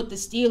time with the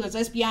Steelers,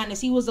 let's be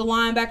honest, he was the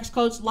linebackers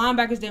coach.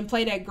 Linebackers didn't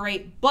play that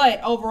great.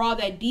 But overall,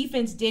 that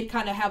defense did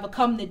kind of have a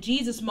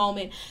come-to-Jesus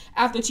moment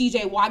after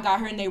T.J. Watt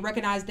got hurt and they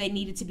recognized they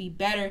needed to be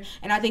better.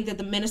 And I think that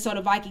the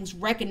Minnesota Vikings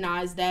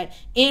recognized that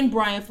in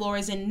Brian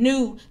Flores and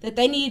knew that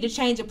they needed to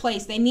change a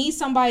place. They need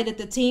somebody that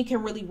the team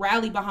can really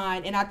rally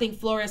behind. And I think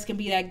Flores can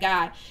be that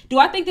guy. Do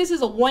I think this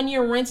is a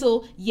 1-year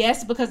rental?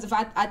 Yes, because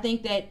I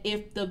think that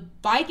if the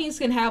Vikings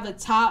can have a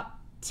top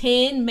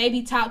 10,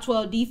 maybe top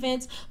 12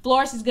 defense,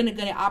 Flores is going to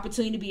get an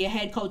opportunity to be a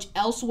head coach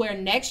elsewhere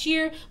next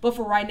year. But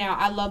for right now,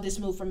 I love this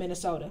move for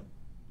Minnesota.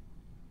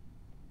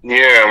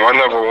 Yeah, my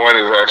number one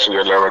is actually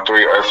a number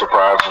three,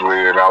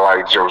 unsurprisingly, and I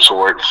like Jim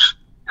Schwartz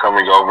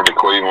coming over to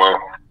Cleveland.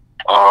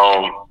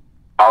 Um,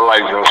 I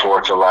like Jim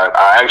Schwartz a lot.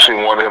 I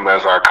actually wanted him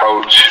as our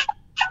coach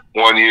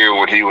one year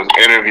when he was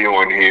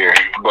interviewing here,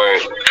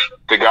 but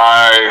the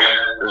guy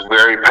is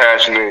very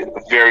passionate,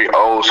 very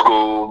old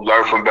school,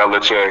 learned from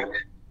Belichick,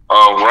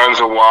 runs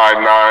a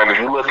wide nine. If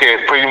you look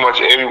at pretty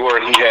much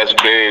everywhere he has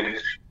been,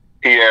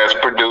 he has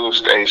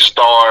produced a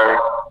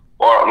star,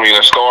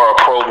 a star, a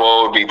Pro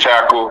Bowl, D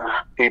tackle.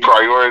 He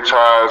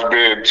prioritized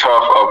being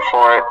tough up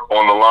front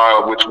on the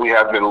line, which we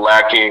have been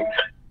lacking.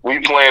 We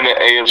play in the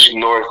AFC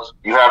North.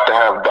 You have to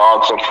have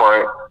dogs up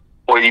front,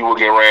 or you will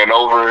get ran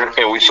over.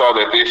 And we saw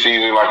that this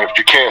season. Like if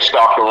you can't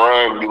stop the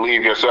run, you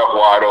leave yourself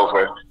wide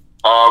open.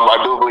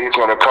 I do believe he's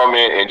going to come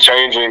in and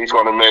change it. He's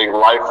going to make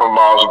life for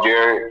Myles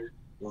Garrett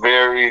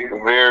very,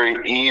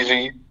 very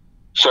easy.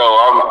 So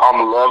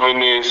I'm loving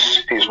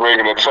this. He's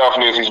bringing the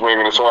toughness. He's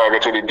bringing the swagger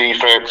to the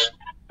defense.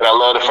 And I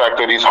love the fact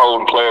that he's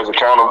holding players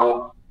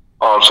accountable.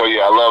 So,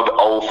 yeah, I love the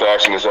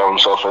old-fashionedness of him.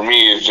 So, for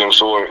me, it's Jim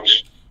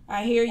Schwartz.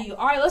 I hear you.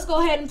 All right, let's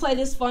go ahead and play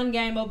this fun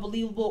game of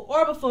believable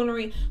or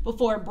buffoonery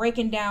before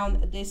breaking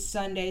down this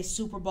Sunday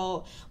Super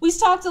Bowl. We've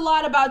talked a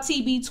lot about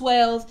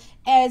TB12,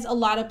 as a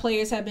lot of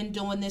players have been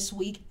doing this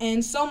week,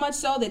 and so much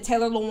so that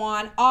Taylor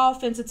Lewan,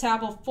 offensive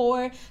tackle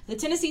for the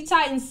Tennessee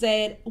Titans,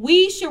 said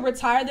we should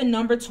retire the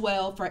number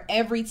 12 for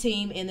every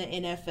team in the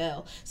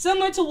NFL.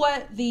 Similar to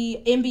what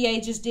the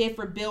NBA just did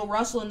for Bill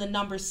Russell in the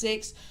number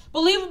 6.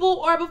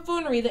 Believable or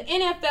buffoonery, the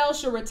NFL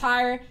should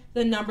retire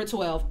the number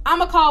 12. I'm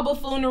going to call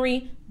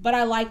buffoonery, but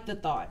I like the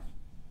thought.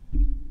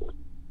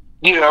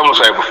 Yeah, I'm going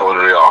to say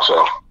buffoonery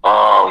also.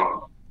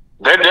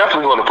 They're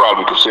definitely going to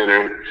probably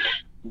consider it,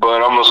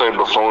 but I'm going to say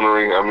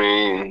buffoonery. I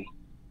mean,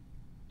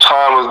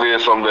 time is there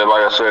something that,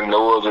 like I said,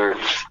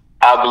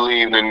 I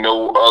believe that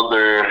no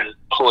other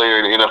player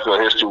in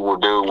NFL history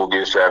will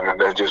get 7.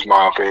 That's just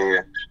my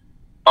opinion.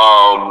 But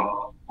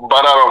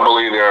I don't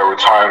believe they're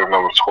retiring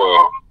number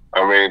 12.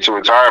 I mean, to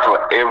retire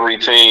for every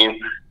team,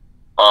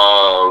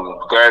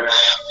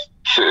 that's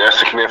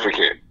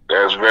significant.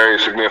 That's very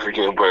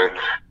significant, but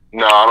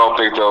no, I don't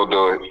think they'll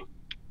do it.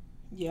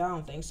 Yeah, I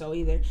don't think so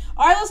either.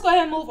 All right, let's go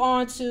ahead and move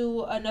on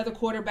to another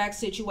quarterback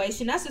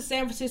situation. That's the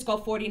San Francisco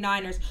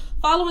 49ers.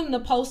 Following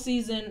the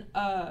postseason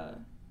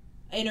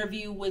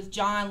interview with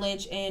John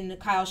Lynch and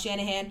Kyle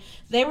Shanahan,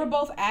 they were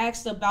both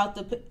asked about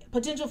the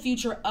potential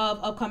future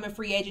of upcoming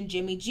free agent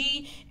Jimmy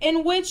G,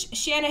 in which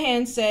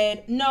Shanahan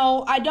said,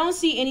 "No, I don't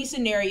see any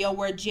scenario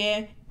where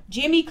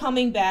Jimmy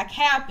coming back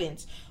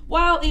happens.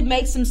 While it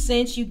makes some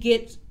sense, you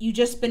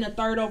just spent a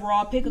 3rd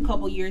overall pick a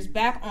couple years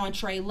back on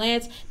Trey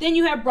Lance. Then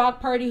you have Brock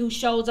Purdy, who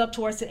shows up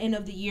towards the end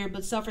of the year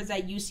but suffers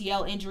that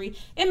UCL injury.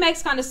 It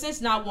makes kind of sense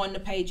not wanting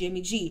to pay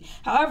Jimmy G."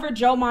 However,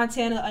 Joe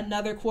Montana,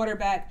 another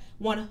quarterback,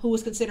 one who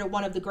is considered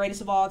one of the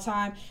greatest of all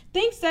time,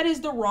 thinks that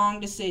is the wrong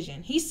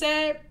decision. He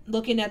said,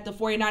 looking at the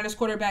 49ers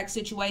quarterback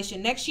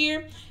situation next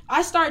year,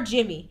 "I start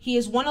Jimmy. He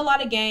has won a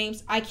lot of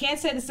games. I can't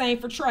say the same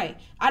for Trey.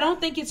 I don't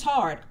think it's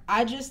hard.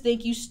 I just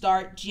think you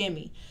start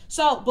Jimmy."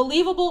 So,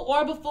 believable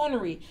or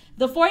buffoonery,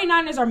 the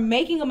 49ers are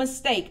making a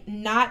mistake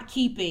not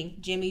keeping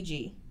Jimmy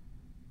G.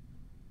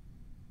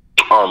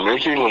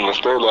 Making a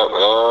mistake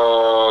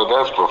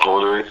that's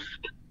buffoonery.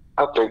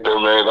 I think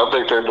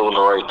they're doing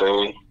the right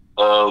thing.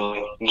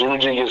 Jimmy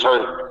G gets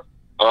hurt.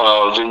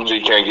 Jimmy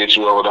G can't get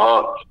you over the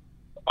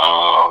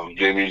hump.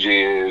 Jimmy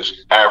G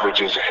is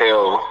average as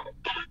hell.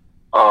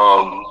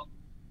 I'll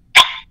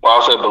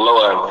say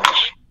below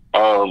average.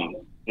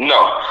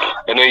 No.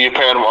 And then you're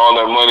paying them all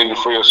that money to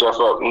free yourself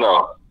up.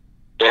 No.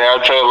 They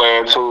have Trey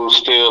Lance, who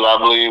still, I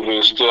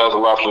believe, still has a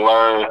lot to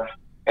learn.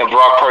 And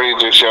Brock Purdy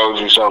just showed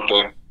you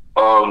something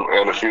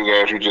in a few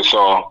games you just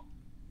saw.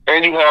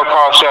 And you have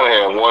Kyle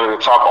Shanahan, one of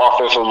the top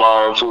offensive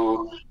minds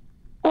who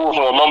from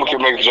a moment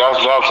can make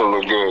Josh Johnson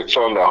look good.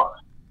 So, no.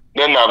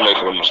 They're not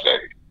making a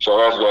mistake. So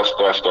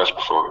that's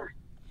buffoonery.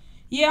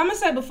 Yeah, I'm going to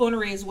say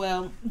buffoonery as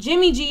well.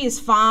 Jimmy G is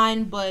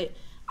fine, but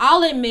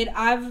I'll admit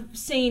I've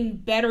seen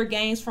better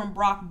games from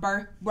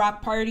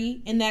Brock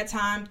Purdy in that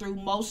time through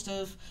most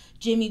of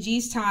Jimmy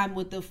G's time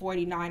with the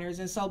 49ers.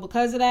 And so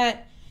because of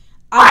that,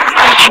 I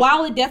just think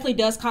while it definitely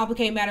does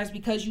complicate matters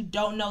because you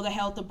don't know the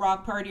health of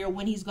Brock Purdy or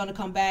when he's going to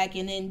come back,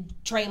 and then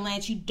Trey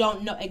Lance, you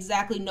don't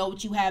exactly know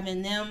what you have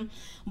in them.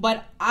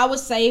 But I would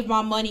save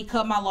my money,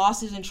 cut my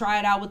losses, and try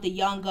it out with the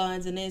young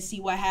guns and then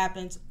see what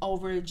happens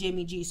over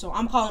Jimmy G. So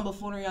I'm calling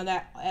buffoonery on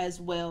that as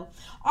well.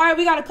 All right,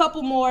 we got a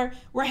couple more.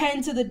 We're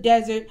heading to the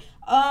desert.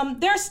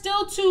 There's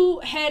still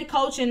 2 head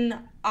coaching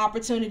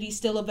opportunities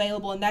still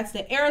available, and that's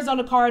the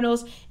Arizona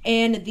Cardinals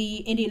and the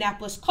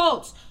Indianapolis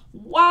Colts.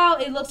 While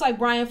it looks like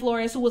Brian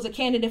Flores, who was a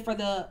candidate for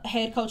the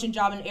head coaching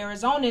job in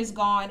Arizona, is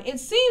gone,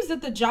 it seems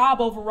that the job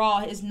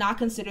overall is not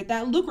considered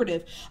that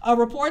lucrative.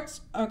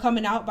 Reports are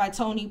coming out by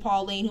Tony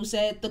Pauline, who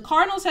said the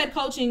Cardinals head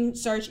coaching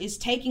search is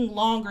taking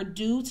longer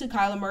due to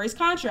Kyler Murray's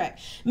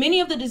contract. Many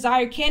of the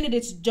desired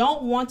candidates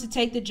don't want to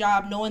take the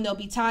job knowing they'll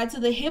be tied to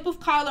the hip of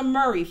Kyler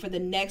Murray for the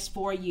next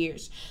 4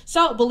 years.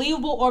 So,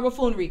 believable or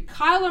buffoonery,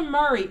 Kyler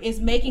Murray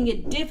is making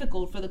it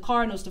difficult for the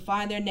Cardinals to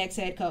find their next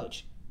head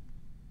coach.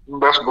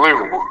 That's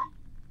believable.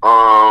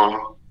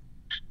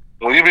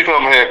 When you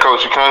become a head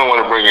coach, you kind of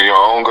want to bring in your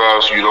own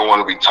guys. So you don't want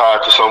to be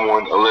tied to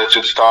someone unless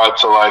it's tied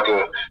to like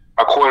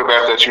a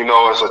quarterback that you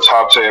know is a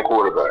top 10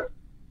 quarterback.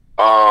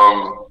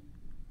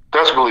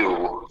 That's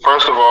believable.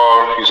 First of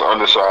all, he's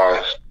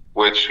undersized,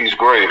 which he's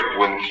great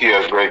when he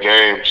has great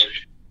games.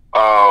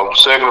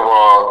 Second of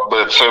all,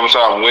 but at the same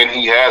time, when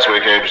he has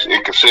great games, he's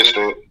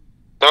inconsistent.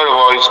 Third of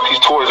all, he's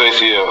towards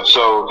ACL.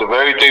 So the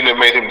very thing that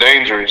made him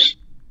dangerous,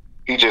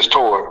 he just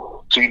tore.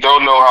 So you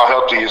don't know how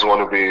healthy he's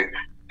going to be.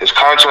 His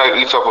contract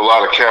eats up a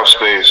lot of cap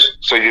space,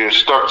 so you're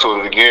stuck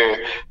to it again.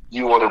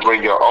 You want to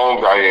bring your own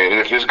guy in.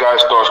 And if this guy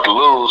starts to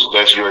lose,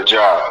 that's your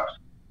job.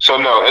 So,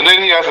 no. And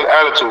then he has an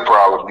attitude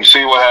problem. You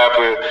see what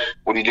happened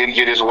when he didn't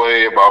get his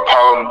way about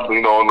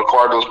pounding, on the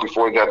Cardinals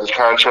before he got this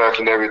contract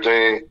and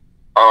everything.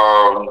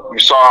 You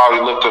saw how he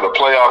looked at a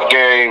playoff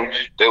game.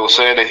 They were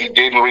saying that he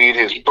didn't read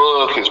his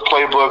book, his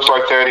playbooks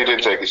like that. He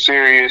didn't take it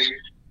serious.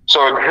 So,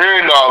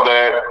 hearing all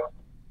that,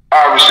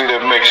 obviously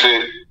that makes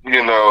it,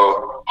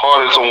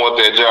 harder to want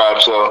that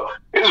job. So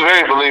it's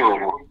very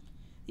believable.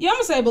 Yeah, I'm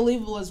going to say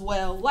believable as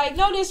well. Like,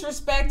 no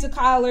disrespect to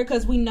Kyler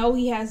because we know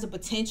he has the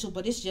potential,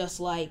 but it's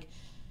just like,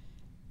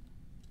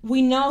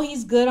 we know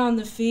he's good on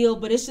the field,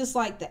 but it's just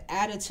like the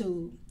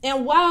attitude.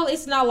 And while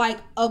it's not like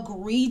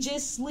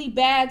egregiously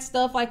bad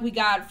stuff like we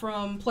got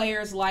from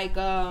players like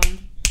Johnny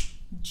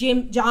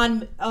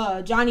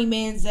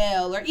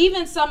Manziel, or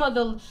even some of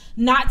the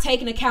not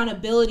taking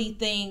accountability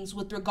things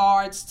with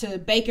regards to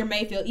Baker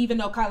Mayfield, even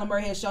though Kyler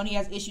Murray has shown he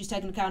has issues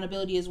taking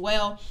accountability as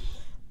well.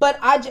 But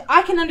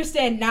I can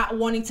understand not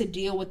wanting to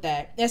deal with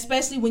that,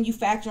 especially when you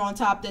factor on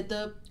top that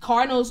the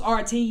Cardinals are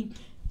a team,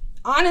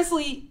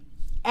 honestly,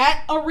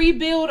 at a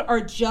rebuild or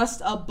just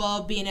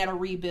above being at a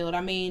rebuild. I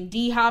mean,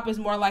 D-Hop is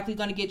more likely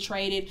going to get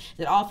traded.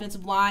 The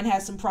offensive line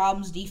has some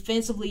problems.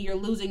 Defensively, you're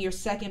losing your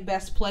second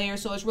best player.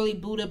 So it's really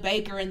Buda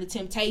Baker and the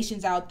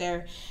Temptations out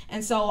there.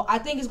 And so I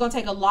think it's going to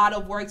take a lot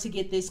of work to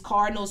get this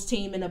Cardinals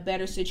team in a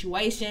better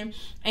situation.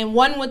 And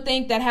one would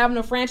think that having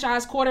a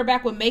franchise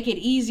quarterback would make it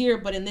easier.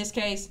 But in this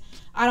case,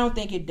 I don't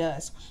think it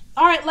does.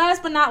 All right,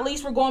 last but not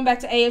least, we're going back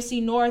to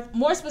AFC North,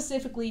 more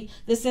specifically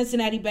the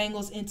Cincinnati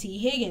Bengals and T.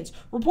 Higgins.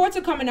 Reports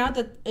are coming out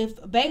that if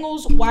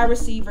Bengals wide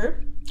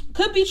receiver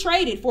could be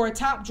traded for a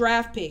top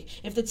draft pick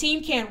if the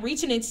team can't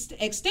reach an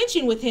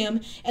extension with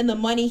him and the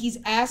money he's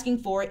asking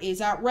for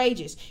is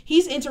outrageous.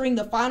 He's entering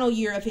the final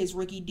year of his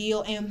rookie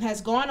deal and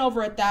has gone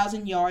over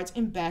 1,000 yards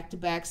in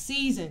back-to-back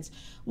seasons.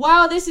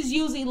 While this is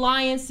usually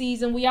Lions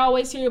season, we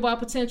always hear about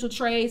potential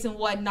trades and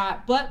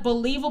whatnot, but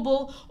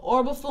believable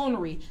or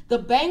buffoonery, the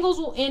Bengals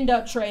will end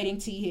up trading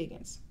T.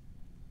 Higgins.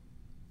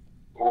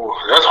 Oh,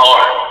 that's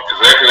hard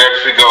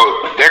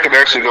because that could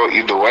actually go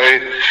either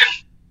way.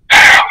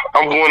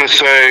 I'm going to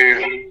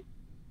say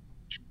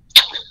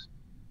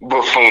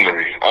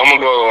buffoonery. I'm going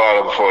to go a lot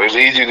of buffoonery. It's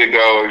easy to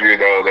go,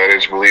 that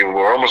it's believable.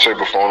 I'm going to say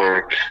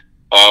buffoonery.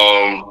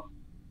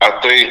 I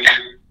think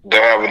they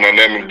have a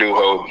dynamic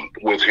duo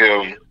with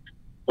him.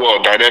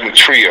 Well, dynamic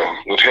trio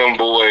with him,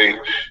 Boyd,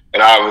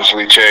 and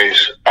obviously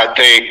Chase. I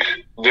think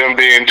them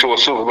being to a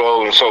Super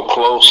Bowl and so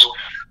close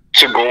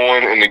to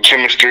going and the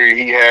chemistry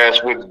he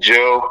has with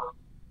Joe,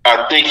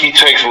 I think he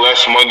takes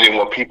less money than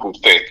what people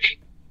think.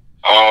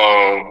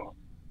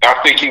 I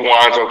think he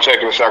winds up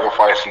taking the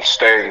sacrifice and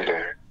staying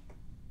there.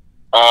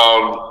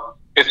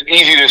 It's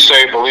easy to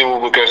say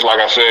believable because, like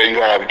I said,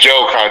 you have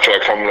Joe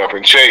contract coming up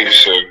and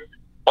Chase and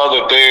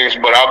other things,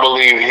 but I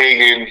believe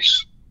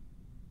Higgins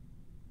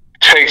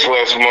takes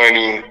less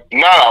money,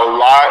 not a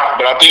lot,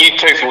 but I think he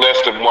takes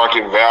less than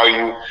market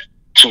value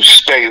to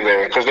stay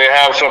there because they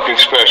have something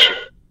special.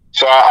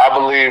 So I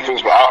believe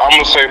I'm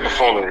going to say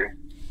buffoonery.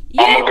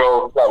 Yeah. I'm going to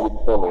go with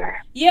buffoonery.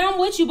 Yeah, I'm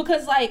with you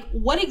because,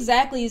 what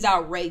exactly is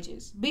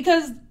outrageous?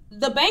 Because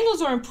the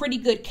Bengals are in pretty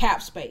good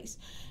cap space.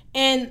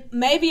 And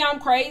maybe I'm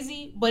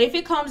crazy, but if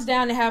it comes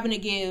down to having to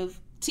give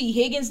T.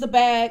 Higgins the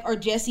bag or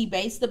Jesse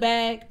Bates the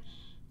bag,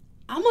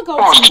 I'm going to go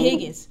with T.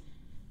 Higgins.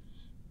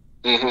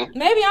 Mm-hmm.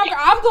 Maybe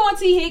I'm going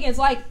T. Higgins.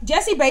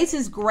 Jesse Bates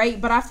is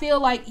great, but I feel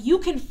like you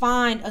can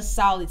find a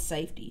solid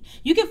safety.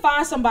 You can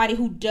find somebody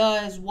who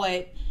does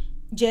what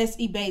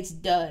Jesse Bates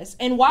does.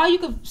 And while you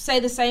could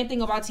say the same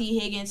thing about T.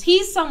 Higgins,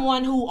 he's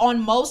someone who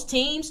on most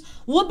teams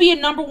would be a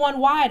number one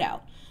wideout.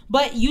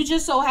 But you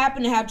just so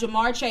happen to have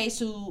Jamar Chase,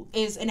 who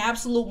is an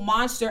absolute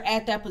monster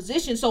at that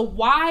position. So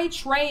why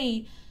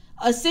trade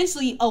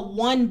essentially a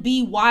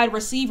 1B wide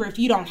receiver if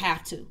you don't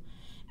have to?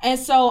 And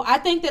so I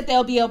think that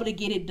they'll be able to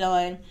get it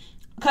done.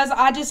 because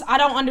I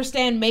don't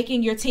understand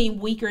making your team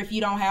weaker if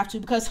you don't have to.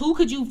 Because who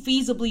could you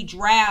feasibly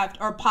draft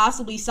or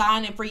possibly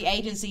sign in free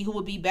agency who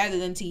would be better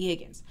than T.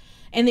 Higgins?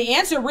 And the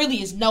answer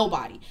really is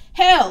nobody.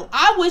 Hell,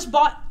 I wish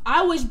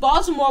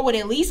Baltimore would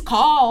at least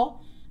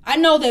call. I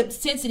know that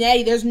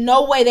Cincinnati, there's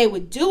no way they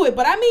would do it,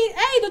 but I mean,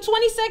 hey, the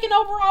 22nd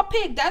overall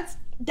pick, that's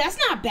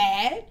not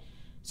bad.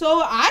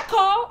 So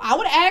I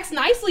would ask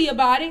nicely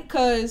about it,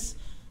 because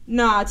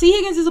nah, T.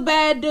 Higgins is a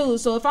bad dude.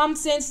 So if I'm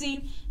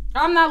Cincy,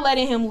 I'm not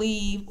letting him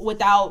leave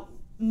without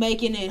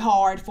making it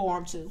hard for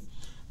him to.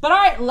 But all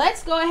right,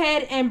 let's go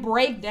ahead and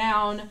break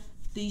down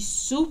the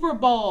Super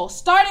Bowl,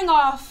 starting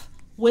off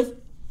with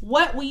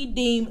what we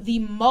deem the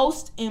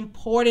most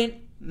important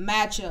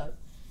matchup.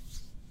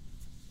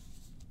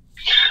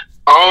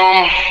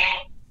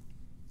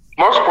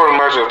 Most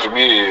important matchup to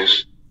me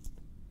is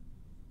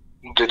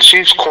the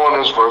Chiefs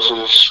corners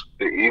versus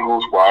the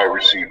Eagles wide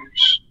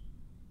receivers.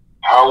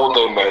 How will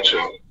they match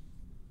up?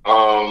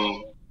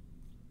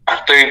 I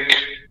think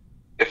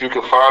if you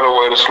can find a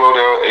way to slow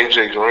down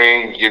AJ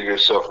Green, give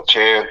yourself a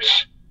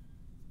chance.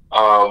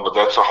 But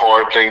that's a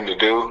hard thing to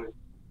do.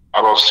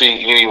 I don't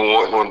see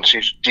anyone on the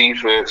Chiefs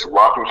defense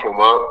locking him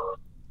up.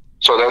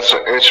 So that's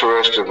an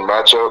interesting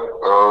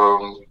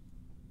matchup.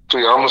 So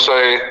yeah, I'm gonna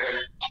say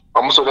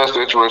that's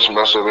the interesting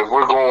matchup. If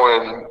we're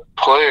going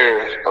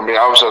player, I mean,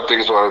 obviously I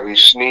think it's going to be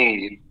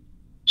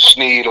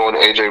Snead on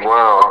AJ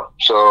Brown.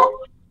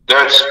 So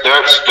that's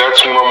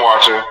what I'm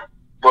watching.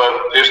 But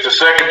it's the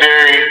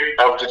secondary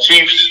of the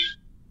Chiefs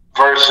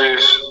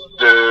versus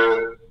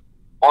the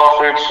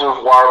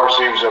offensive wide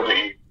receivers of the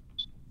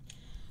Eagles.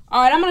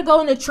 All right, I'm going to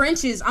go in the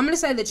trenches. I'm going to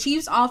say the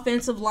Chiefs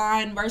offensive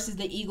line versus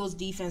the Eagles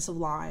defensive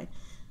line.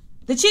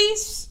 The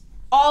Chiefs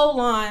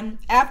O-line,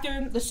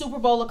 after the Super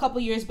Bowl a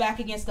couple years back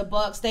against the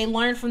Bucks, they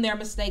learned from their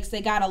mistakes.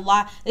 They spent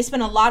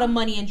a lot of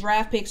money in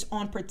draft picks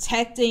on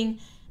protecting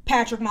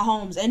Patrick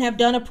Mahomes and have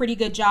done a pretty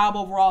good job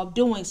overall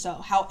doing so.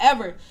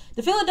 However,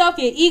 the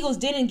Philadelphia Eagles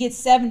didn't get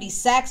 70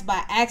 sacks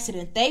by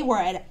accident. They were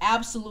an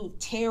absolute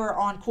terror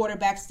on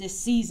quarterbacks this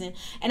season.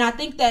 And I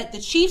think that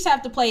the Chiefs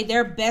have to play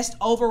their best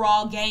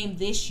overall game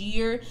this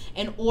year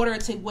in order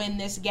to win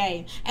this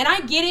game. And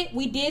I get it.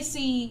 We did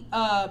see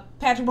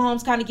Patrick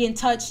Mahomes kind of getting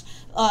touched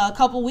a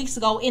couple weeks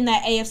ago in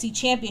that AFC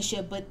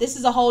Championship, but this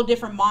is a whole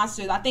different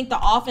monster. I think the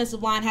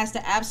offensive line has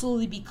to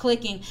absolutely be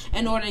clicking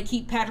in order to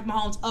keep Patrick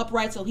Mahomes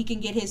upright so he can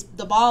get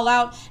the ball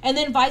out, and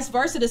then vice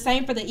versa, the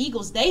same for the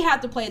Eagles. They have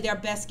to play their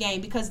best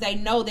game because they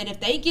know that if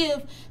they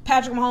give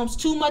Patrick Mahomes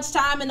too much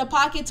time in the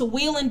pocket to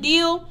wheel and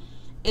deal,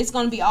 it's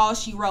going to be all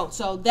she wrote.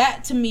 So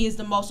that, to me, is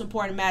the most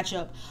important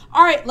matchup.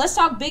 All right, let's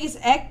talk biggest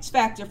X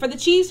factor. For the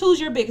Chiefs, who's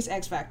your biggest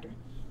X factor?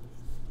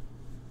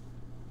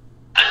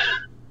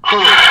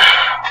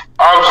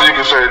 Obviously, you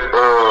can say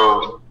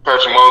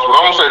Patrick Mahomes, but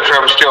I'm going to say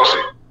Travis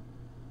Kelce.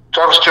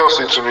 Travis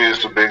Kelce, to me,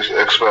 is the biggest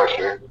X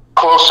factor.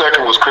 Close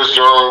second was Chris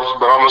Jones,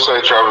 but I'm going to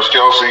say Travis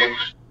Kelce.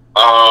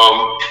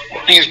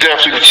 He's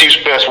definitely the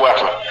Chiefs' best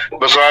weapon.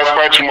 Besides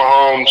Patrick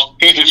Mahomes,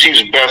 he's the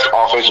Chiefs' best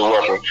offensive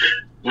weapon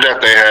that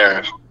they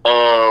have.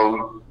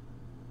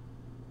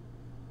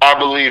 I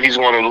believe he's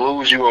going to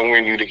lose you and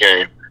win you the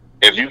game.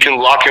 If you can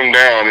lock him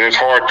down, and it's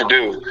hard to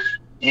do,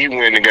 you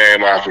win the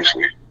game,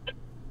 obviously.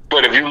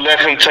 But if you let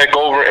him take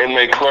over and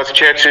make clutch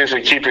catches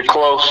and keep it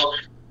close,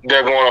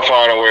 they're going to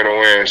find a way to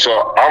win.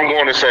 So I'm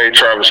going to say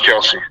Travis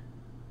Kelce.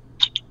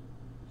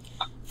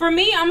 For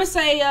me, I'm going to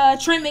say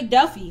Trent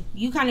McDuffie.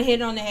 You kind of hit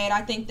it on the head.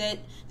 I think that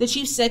the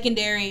Chiefs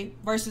secondary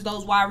versus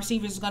those wide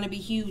receivers is going to be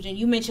huge. And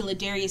you mentioned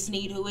Ladarius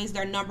Sneed, who is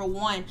their number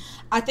one.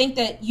 I think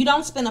that you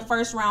don't spend a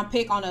first-round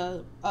pick on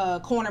a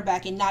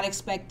cornerback and not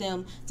expect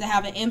them to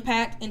have an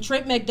impact. And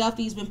Trent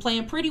McDuffie's been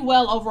playing pretty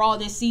well overall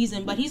this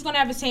season, but he's going to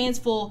have his hands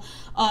full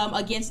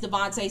against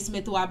Devontae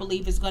Smith, who I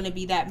believe is going to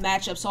be that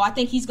matchup. So I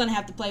think he's going to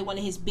have to play one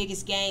of his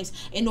biggest games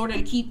in order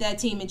to keep that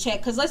team in check.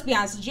 Because let's be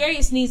honest,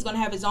 Ladarius Sneed's going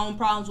to have his own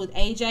problems with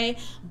AJ,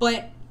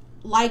 but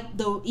like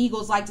the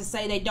Eagles like to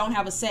say, they don't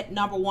have a set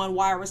number one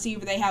wide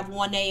receiver. They have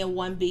 1A and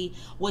 1B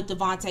with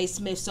Devontae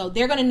Smith. So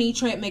they're going to need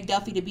Trent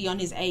McDuffie to be on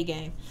his A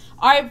game.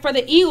 All right, for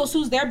the Eagles,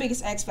 who's their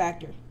biggest X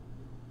factor?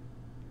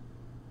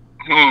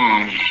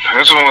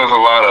 This one was a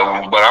lot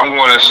of them, but I'm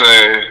going to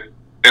say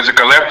it's a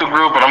collective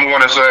group, but I'm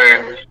going to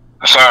say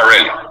Hassan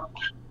Reddick.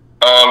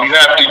 You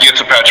have to get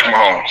to Patrick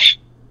Mahomes.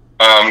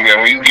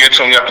 When you get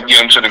to him, you have to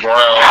get him to the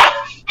ground.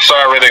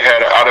 Hassan Reddick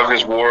had an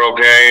out-of-his-world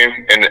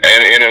game and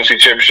an NFC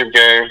Championship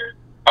game.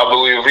 I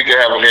believe if he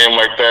could have a game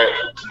like that,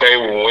 they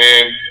will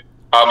win.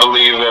 I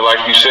believe that,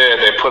 like you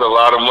said, they put a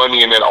lot of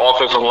money in that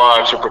offensive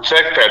line to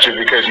protect Patrick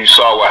because you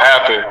saw what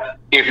happened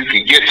if you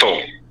could get to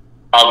him.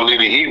 I believe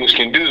the Eagles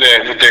can do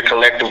that with their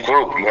collective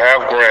group. You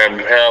have Graham,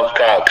 you have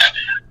Cox,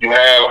 you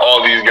have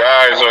all these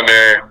guys on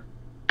there,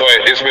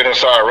 but it's been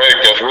Hassan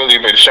Reddick that's really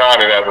been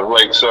shining as of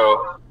late.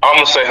 So I'm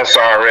going to say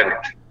Hassan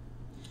Reddick.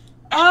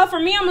 For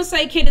me, I'm gonna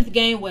say Kenneth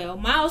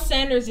Gainwell. Miles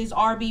Sanders is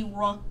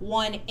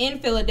RB1 in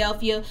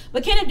Philadelphia,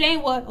 but Kenneth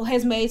Gainwell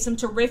has made some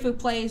terrific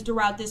plays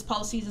throughout this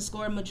postseason,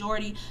 scoring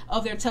majority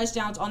of their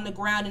touchdowns on the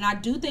ground. And I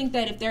do think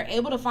that if they're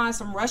able to find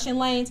some rushing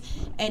lanes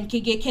and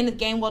can get Kenneth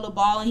Gainwell the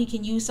ball and he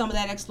can use some of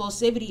that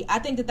explosivity, I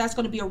think that that's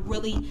going to be a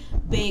really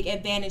big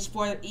advantage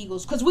for the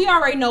Eagles, because we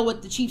already know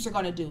what the Chiefs are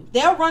going to do.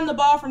 They'll run the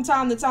ball from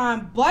time to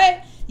time,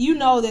 but you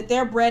know that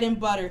their bread and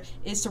butter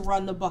is to throw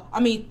the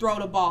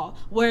ball.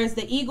 Whereas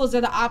the Eagles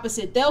are the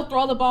opposite. They'll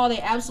throw the ball. They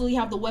absolutely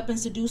have the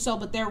weapons to do so,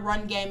 but their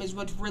run game is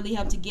what really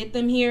helped to get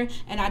them here,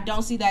 and I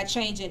don't see that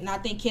changing. And I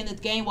think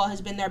Kenneth Gainwell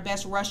has been their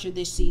best rusher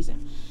this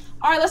season.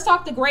 All right, let's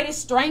talk the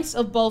greatest strengths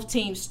of both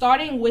teams,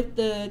 starting with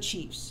the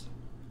Chiefs.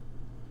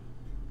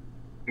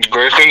 The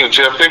greatest thing that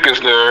I think is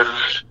their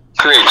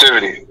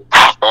creativity.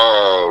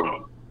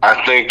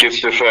 I think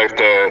it's the fact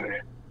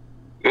that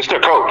it's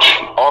their coach,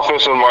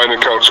 offensive-minded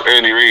coach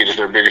Andy Reid is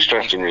their biggest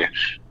strength to me.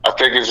 I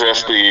think it's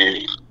just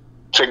to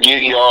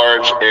get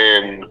yards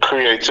and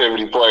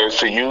creativity players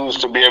to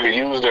be able to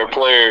use their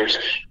players,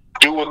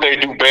 do what they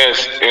do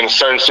best in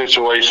certain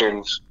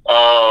situations.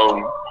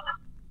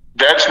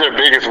 That's their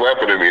biggest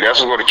weapon to me. That's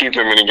what's going to keep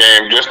them in the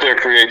game, just their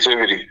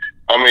creativity.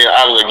 I mean,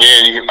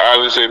 you can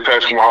either say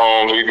Patrick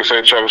Mahomes or you can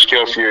say Travis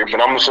Kelce, but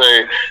I'm going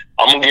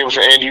to give it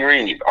to Andy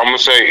Reid. I'm going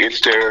to say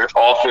it's their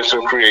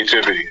offensive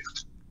creativity.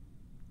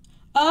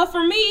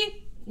 For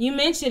me, you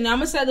mentioned, I'm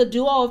going to say the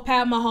duo of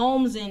Pat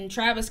Mahomes and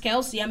Travis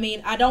Kelce. I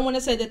mean, I don't want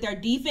to say that they're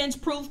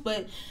defense-proof,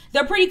 but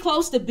they're pretty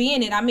close to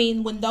being it. I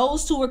mean, when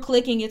those two are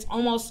clicking, it's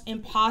almost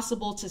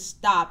impossible to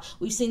stop.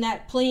 We've seen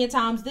that plenty of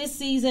times this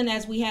season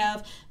as we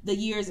have the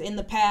years in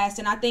the past.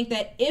 And I think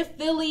that if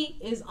Philly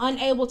is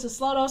unable to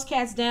slow those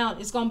cats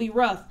down, it's going to be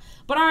rough.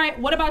 But all right,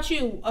 what about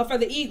you for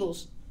the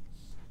Eagles?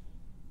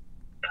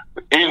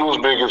 The Eagles'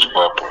 biggest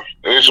weapon.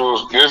 This is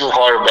a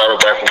hard battle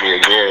back for me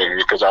again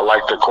because I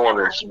like the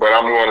corners, but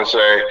I'm going to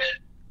say,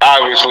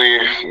 obviously,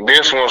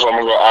 this one. So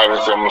I'm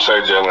going to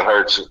say Jalen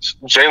Hurts.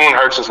 Jalen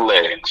Hurts'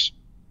 legs.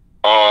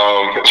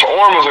 His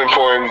arm is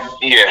important,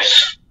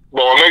 yes,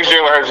 but what makes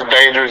Jalen Hurts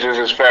dangerous is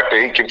his fact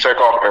that he can take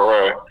off and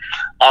run.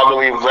 I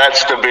believe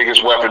that's the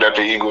biggest weapon that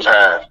the Eagles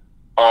have.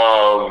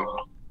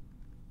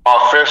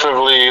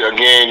 Offensively,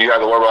 again, you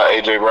have to worry about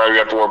A.J. Brown. You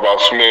have to worry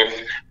about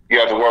Smith. You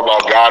have to worry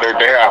about Goddard.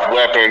 They have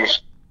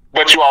weapons.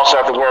 But you also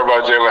have to worry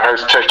about Jalen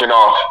Hurts taking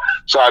off.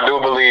 So I do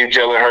believe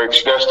Jalen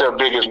Hurts, that's their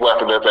biggest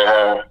weapon that they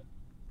have.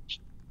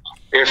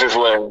 It's his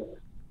leg.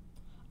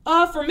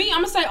 For me,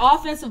 I'm going to say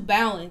offensive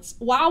balance.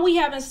 While we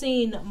haven't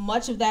seen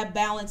much of that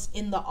balance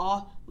in the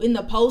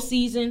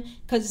postseason,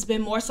 because it's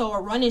been more so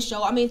a running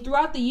show. I mean,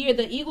 throughout the year,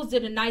 the Eagles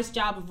did a nice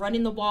job of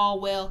running the ball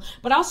well,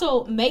 but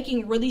also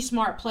making really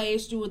smart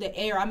plays through the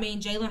air. I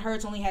mean, Jalen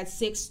Hurts only had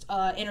 6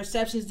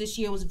 interceptions this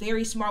year. Was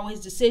very smart with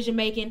his decision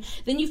making.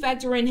 Then you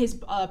factor in his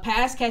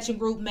pass catching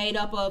group made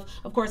up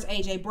of course,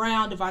 A.J.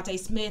 Brown, Devontae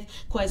Smith,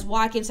 Quez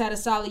Watkins had a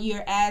solid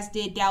year, as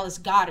did Dallas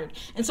Goedert.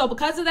 And so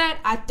because of that,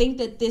 I think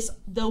that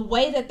the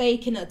way that they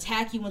can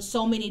attack you in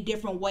so many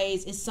different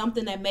ways is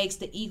something that makes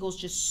the Eagles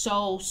just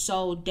so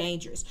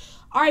dangerous.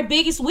 All right,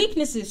 biggest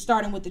weaknesses,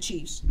 starting with the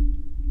Chiefs.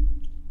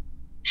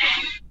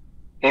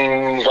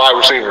 Wide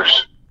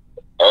receivers.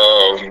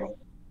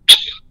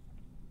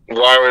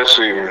 Wide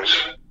receivers.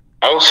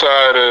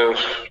 Outside of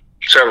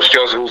Travis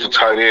Kelce, who's the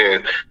tight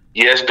end,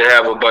 yes, they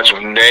have a bunch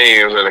of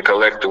names in a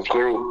collective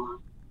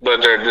group,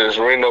 but there's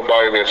really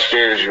nobody that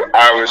scares you.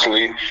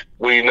 Obviously,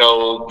 we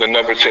know the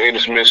number 10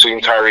 is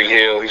missing, Tyreek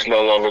Hill. He's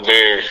no longer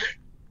there.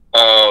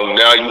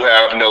 Now you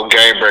have no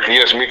game breaker.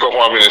 Yes, Miko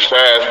Hardman is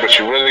fast, but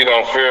you really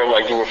don't feel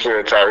like you would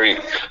fear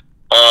Tyreek.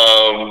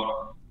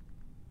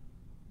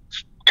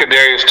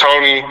 Kadarius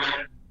Toney,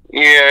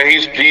 yeah,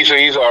 he's decent.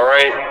 He's all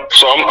right.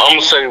 So I'm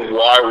gonna say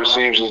wide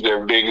receivers is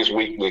their biggest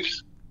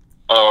weakness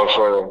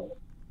for them.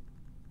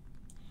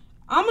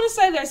 I'm gonna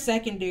say their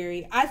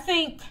secondary. I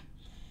think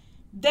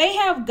they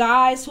have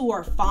guys who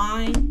are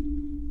fine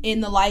in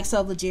the likes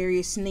of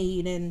L'Jarius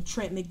Sneed and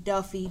Trent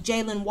McDuffie.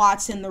 Jalen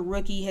Watson, the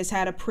rookie, has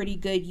had a pretty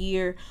good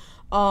year.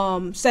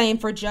 Same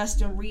for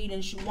Justin Reed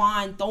and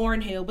Juwan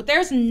Thornhill. But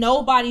there's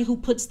nobody who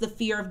puts the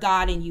fear of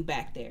God in you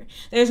back there.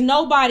 There's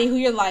nobody who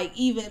you're like,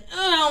 I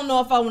don't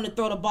know if I want to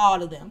throw the ball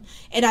to them.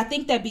 And I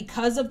think that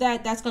because of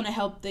that, that's going to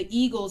help the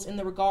Eagles in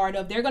the regard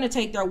of they're going to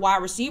take their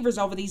wide receivers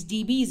over these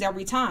DBs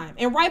every time.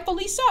 And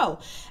rightfully so.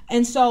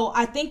 And so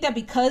I think that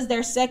because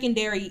their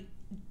secondary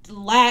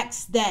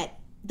lacks that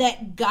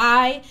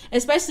guy,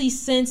 especially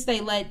since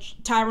they let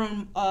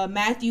Tyrann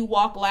Mathieu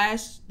walk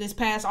this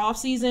past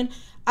offseason,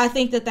 I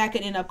think that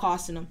could end up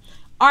costing them.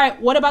 All right,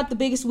 what about the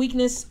biggest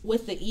weakness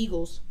with the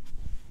Eagles?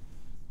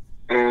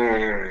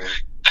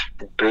 Biggest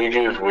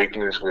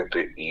weakness with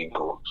the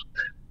Eagles.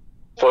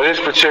 For this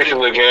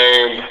particular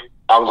game,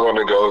 I'm going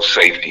to go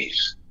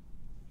safeties.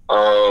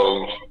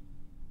 Chauncey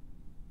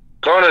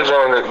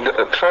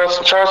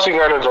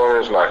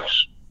Gardner-Jones is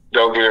nice.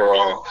 Don't get it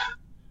wrong.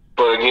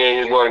 But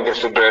again, he's going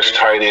against the best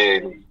tight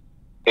end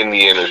in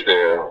the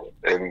NFL,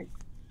 and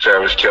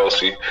Travis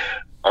Kelce.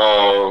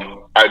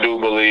 I do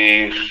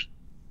believe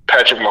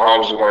Patrick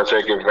Mahomes is going to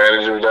take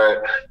advantage of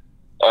that.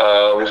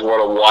 He's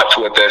going to watch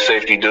what that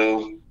safety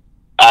do.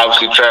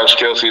 Obviously, Travis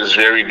Kelce is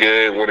very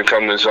good when it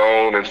comes to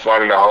zone and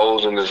finding the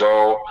holes in the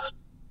zone.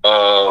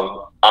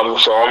 I'm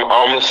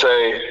going to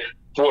say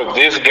for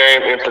this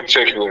game in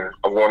particular,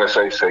 I'm going to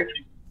say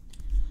safety.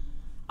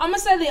 I'm going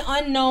to say the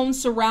unknown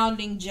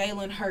surrounding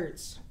Jalen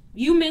Hurts.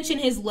 You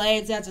mentioned his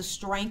legs as a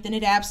strength, and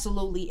it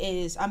absolutely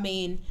is. I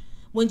mean,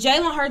 when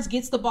Jalen Hurts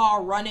gets the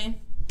ball running,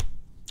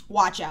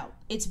 watch out.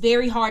 It's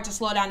very hard to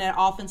slow down that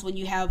offense when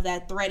you have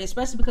that threat,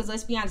 especially because,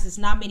 let's be honest, there's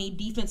not many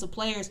defensive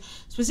players,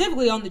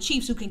 specifically on the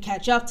Chiefs, who can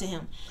catch up to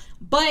him.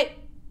 But,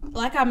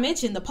 like I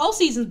mentioned, the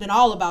postseason's been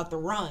all about the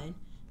run.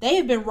 They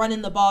have been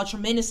running the ball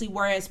tremendously,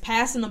 whereas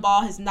passing the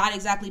ball has not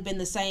exactly been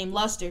the same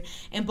luster.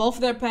 In both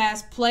of their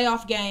past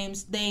playoff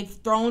games, they've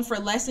thrown for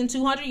less than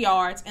 200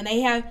 yards, and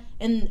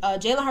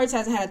Jalen Hurts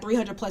hasn't had a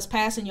 300-plus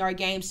passing yard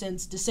game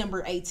since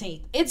December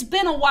 18th. It's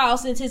been a while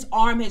since his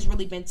arm has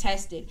really been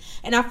tested,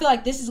 and I feel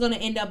like this is going to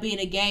end up being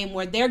a game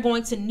where they're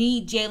going to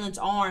need Jalen's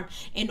arm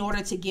in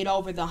order to get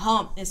over the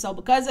hump. And so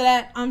because of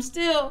that, I'm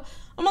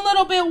a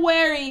little bit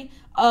wary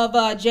of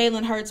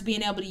Jalen Hurts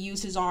being able to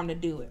use his arm to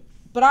do it.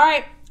 But all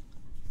right.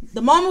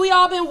 The moment we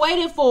all been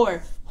waiting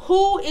for.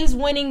 Who is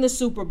winning the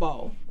Super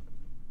Bowl?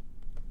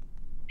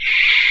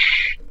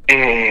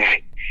 I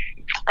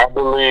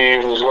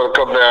believe it's going to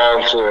come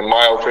down to, in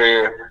my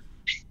opinion,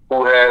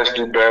 who has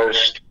the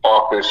best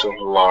offensive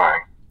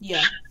line.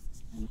 Yeah.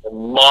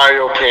 In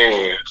my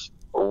opinion,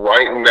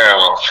 right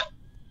now,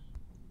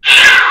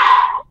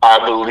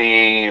 I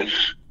believe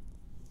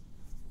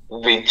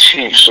the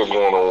Chiefs are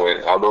going to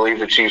win. I believe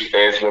the Chiefs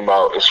edge them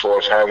out as far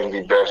as having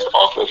the best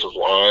offensive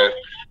line.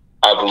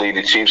 I believe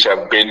the Chiefs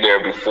have been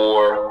there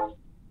before.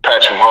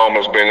 Patrick Mahomes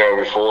has been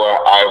there before.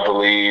 I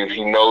believe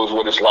he knows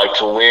what it's like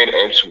to win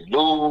and to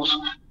lose.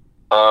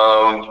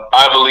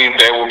 I believe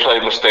they will play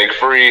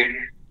mistake-free.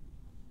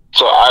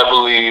 So I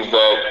believe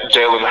that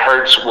Jalen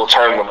Hurts will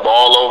turn the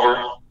ball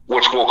over,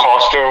 which will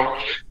cost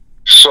them.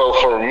 So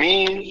for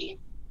me,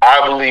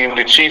 I believe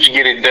the Chiefs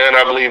get it done.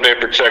 I believe they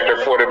protect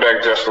their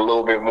quarterback just a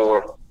little bit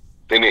more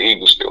than the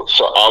Eagles do.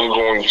 So I'm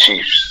going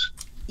Chiefs.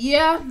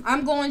 Yeah,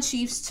 I'm going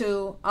Chiefs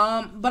too.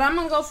 But I'm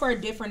going to go for a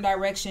different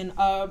direction.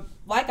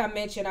 Like I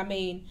mentioned, I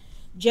mean,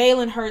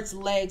 Jalen Hurts'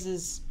 legs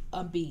is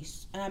a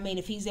beast. And I mean,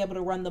 if he's able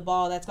to run the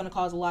ball, that's going to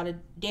cause a lot of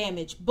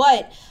damage.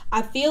 But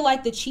I feel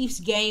like the Chiefs'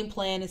 game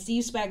plan, and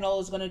Steve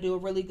Spagnuolo is going to do a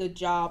really good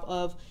job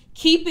of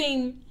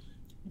keeping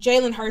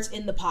Jalen Hurts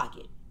in the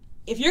pocket.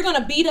 If you're going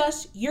to beat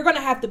us, you're going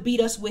to have to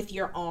beat us with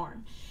your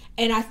arm.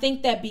 And I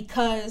think that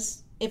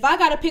because if I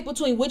got to pick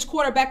between which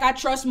quarterback I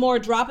trust more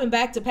dropping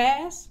back to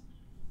pass,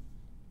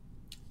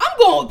 I'm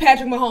going with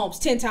Patrick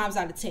Mahomes 10 times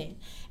out of 10.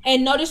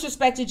 And no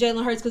disrespect to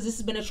Jalen Hurts, because this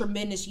has been a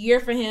tremendous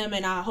year for him,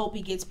 and I hope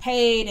he gets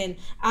paid. And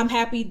I'm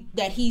happy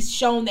that he's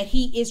shown that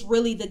he is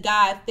really the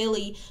guy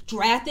Philly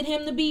drafted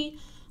him to be.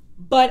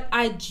 But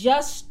I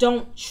just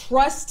don't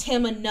trust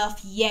him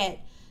enough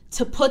yet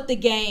to put the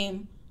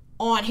game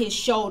on his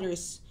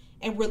shoulders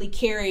and really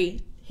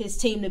carry his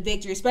team to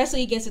victory,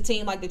 especially against a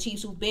team like the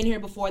Chiefs, who've been here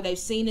before. They've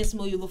seen this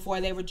movie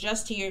before. They were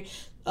just here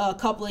a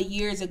couple of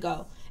years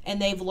ago,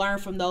 and they've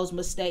learned from those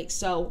mistakes.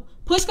 So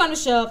push come to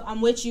shove,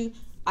 I'm with you.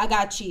 I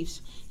got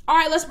Chiefs. All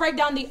right, let's break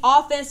down the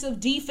offensive,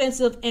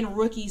 defensive, and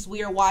rookies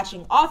we are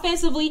watching.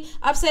 Offensively,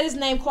 I've said his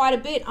name quite a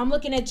bit. I'm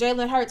looking at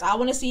Jalen Hurts. I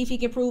want to see if he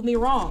can prove me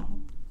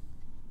wrong.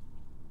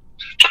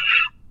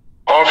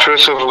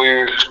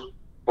 Offensively,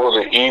 for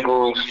the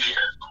Eagles,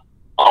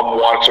 I'm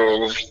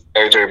watching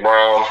A.J.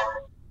 Brown.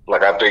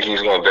 I think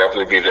he's going to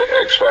definitely be the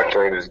X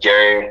factor in this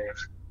game.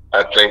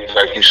 I think,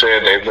 like you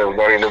said, they've been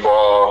running the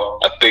ball.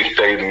 I think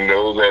they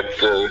know that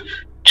the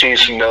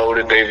Chiefs know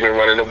that they've been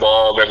running the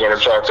ball. They're going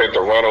to try to take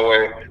the run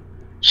away.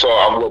 So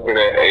I'm looking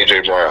at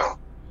A.J. Brown.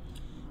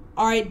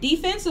 All right,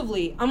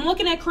 defensively, I'm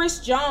looking at Chris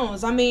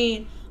Jones. I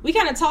mean, we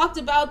kind of talked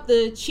about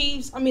the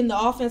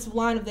offensive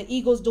line of the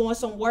Eagles doing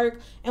some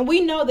work. And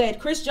we know that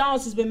Chris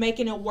Jones has been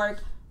making it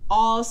work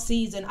all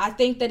season. I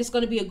think that it's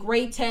going to be a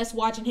great test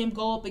watching him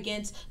go up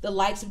against the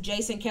likes of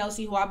Jason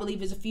Kelce, who I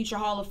believe is a future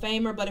Hall of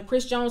Famer. But if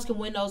Chris Jones can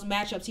win those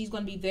matchups, he's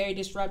going to be very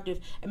disruptive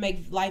and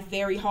make life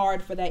very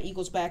hard for that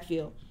Eagles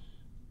backfield.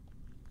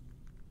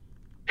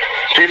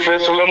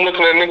 Defensively, I'm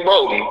looking at Nick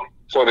Bolton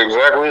for the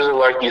exact reason,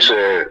 like you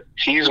said.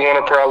 He's going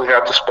to probably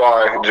have to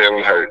spy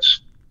Jalen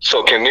Hurts.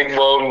 So can Nick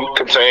Bolton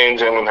contain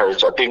Jalen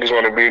Hurts? I think it's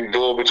going to be a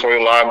duel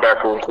between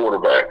linebacker and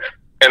quarterback.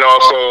 And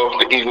also,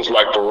 the Eagles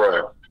like to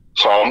run.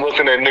 So I'm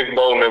looking at Nick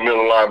Bolton at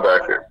middle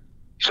linebacker.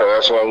 So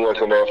that's what I'm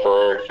looking at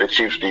for the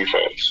Chiefs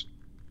defense.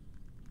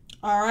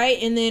 All right,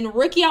 and then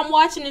rookie I'm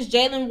watching is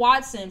Jalen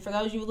Watson. For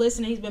those of you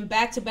listening, he's been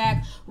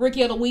back-to-back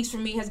rookie of the weeks for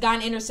me. Has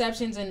gotten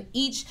interceptions in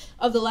each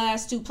of the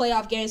last two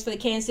playoff games for the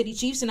Kansas City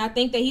Chiefs, and I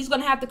think that he's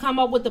going to have to come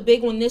up with a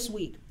big one this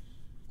week.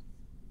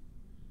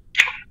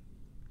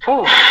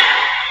 Whew.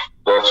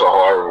 That's a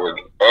hard one.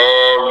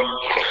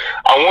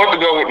 I want to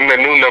go with the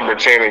new number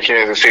 10 in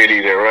Kansas City,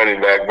 their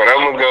running back, but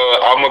I'm gonna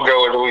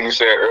go with what you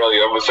said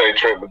earlier. I'm gonna say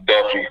Trent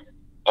McDuffie.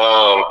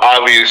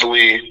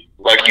 Obviously,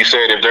 like you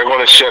said, if they're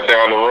gonna shut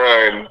down the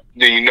run,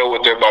 then you know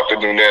what they're about to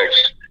do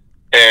next.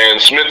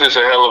 And Smith is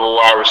a hell of a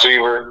wide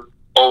receiver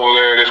over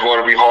there. It's going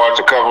to be hard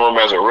to cover him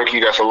as a rookie.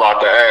 That's a lot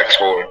to ask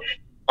for.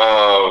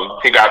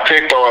 He got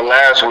picked on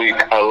last week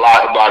a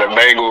lot by the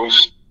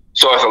Bengals,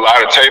 so it's a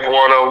lot of tape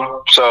on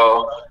him.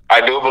 So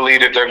I do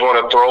believe that they're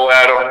going to throw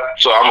at him.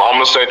 So I'm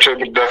going to say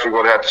Trent McDuffie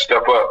going to have to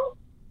step up.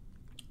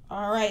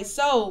 All right,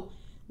 so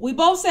we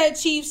both said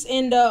Chiefs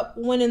end up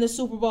winning the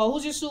Super Bowl.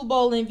 Who's your Super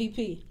Bowl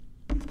MVP?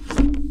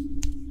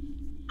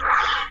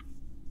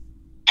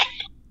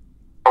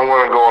 I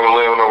want to go on a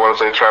limb and I want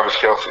to say Travis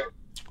Kelce.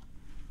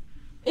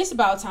 It's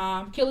about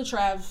time. Killer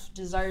Trav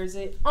deserves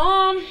it.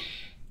 I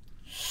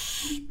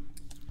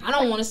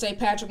don't want to say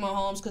Patrick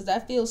Mahomes because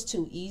that feels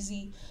too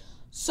easy.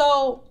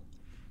 So,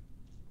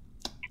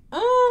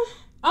 I'm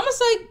gonna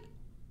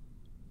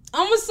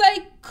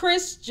say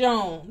Chris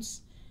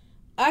Jones.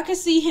 I could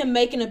see him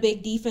making a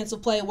big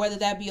defensive play, whether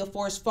that be a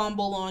forced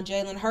fumble on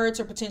Jalen Hurts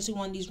or potentially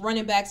one of these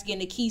running backs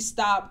getting a key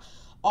stop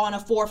on a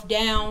fourth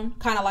down,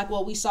 kind of like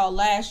what we saw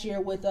last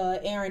year with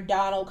Aaron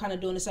Donald kind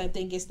of doing the same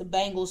thing against the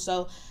Bengals.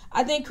 So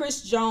I think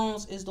Chris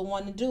Jones is the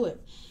one to do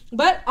it.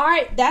 But, all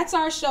right, that's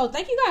our show.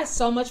 Thank you guys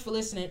so much for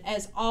listening.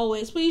 As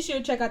always, please sure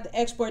to check out the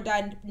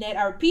export.net.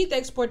 I repeat, the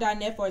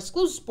export.net for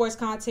exclusive sports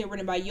content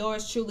written by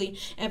yours truly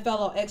and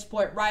fellow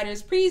export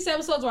writers. Previous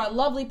episodes of our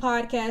lovely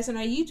podcast and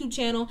our YouTube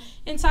channel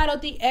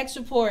entitled The X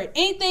Report.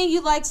 Anything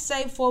you'd like to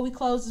say before we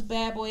close this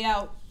bad boy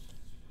out?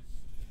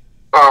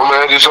 Oh,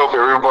 man, I just hope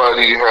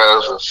everybody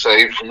has a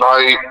safe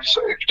night,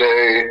 safe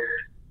day,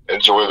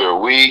 enjoy their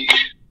week,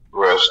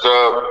 rest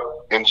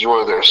up,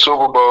 enjoy their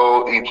Super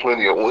Bowl, eat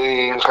plenty of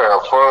wings,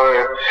 have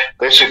fun.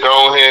 They should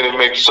go ahead and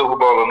make the Super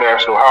Bowl a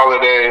national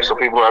holiday so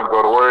people don't have to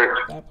go to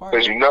work.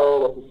 Because you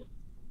know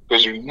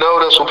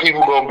that's what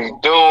people going to be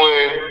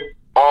doing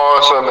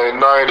on Sunday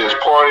night is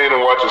partying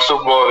and watching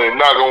Super Bowl. They're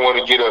not going to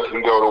want to get up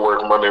and go to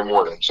work Monday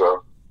morning.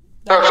 So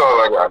that's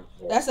all I got.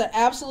 That's an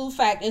absolute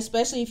fact,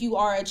 especially if you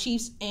are a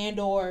Chiefs and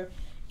or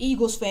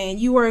Eagles fan.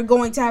 You are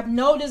going to have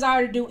no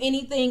desire to do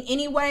anything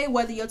anyway,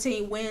 whether your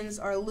team wins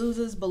or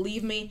loses.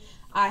 Believe me,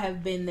 I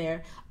have been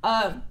there.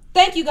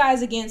 Thank you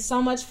guys again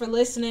so much for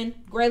listening.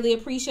 Greatly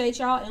appreciate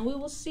y'all, and we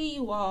will see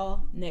you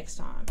all next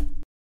time.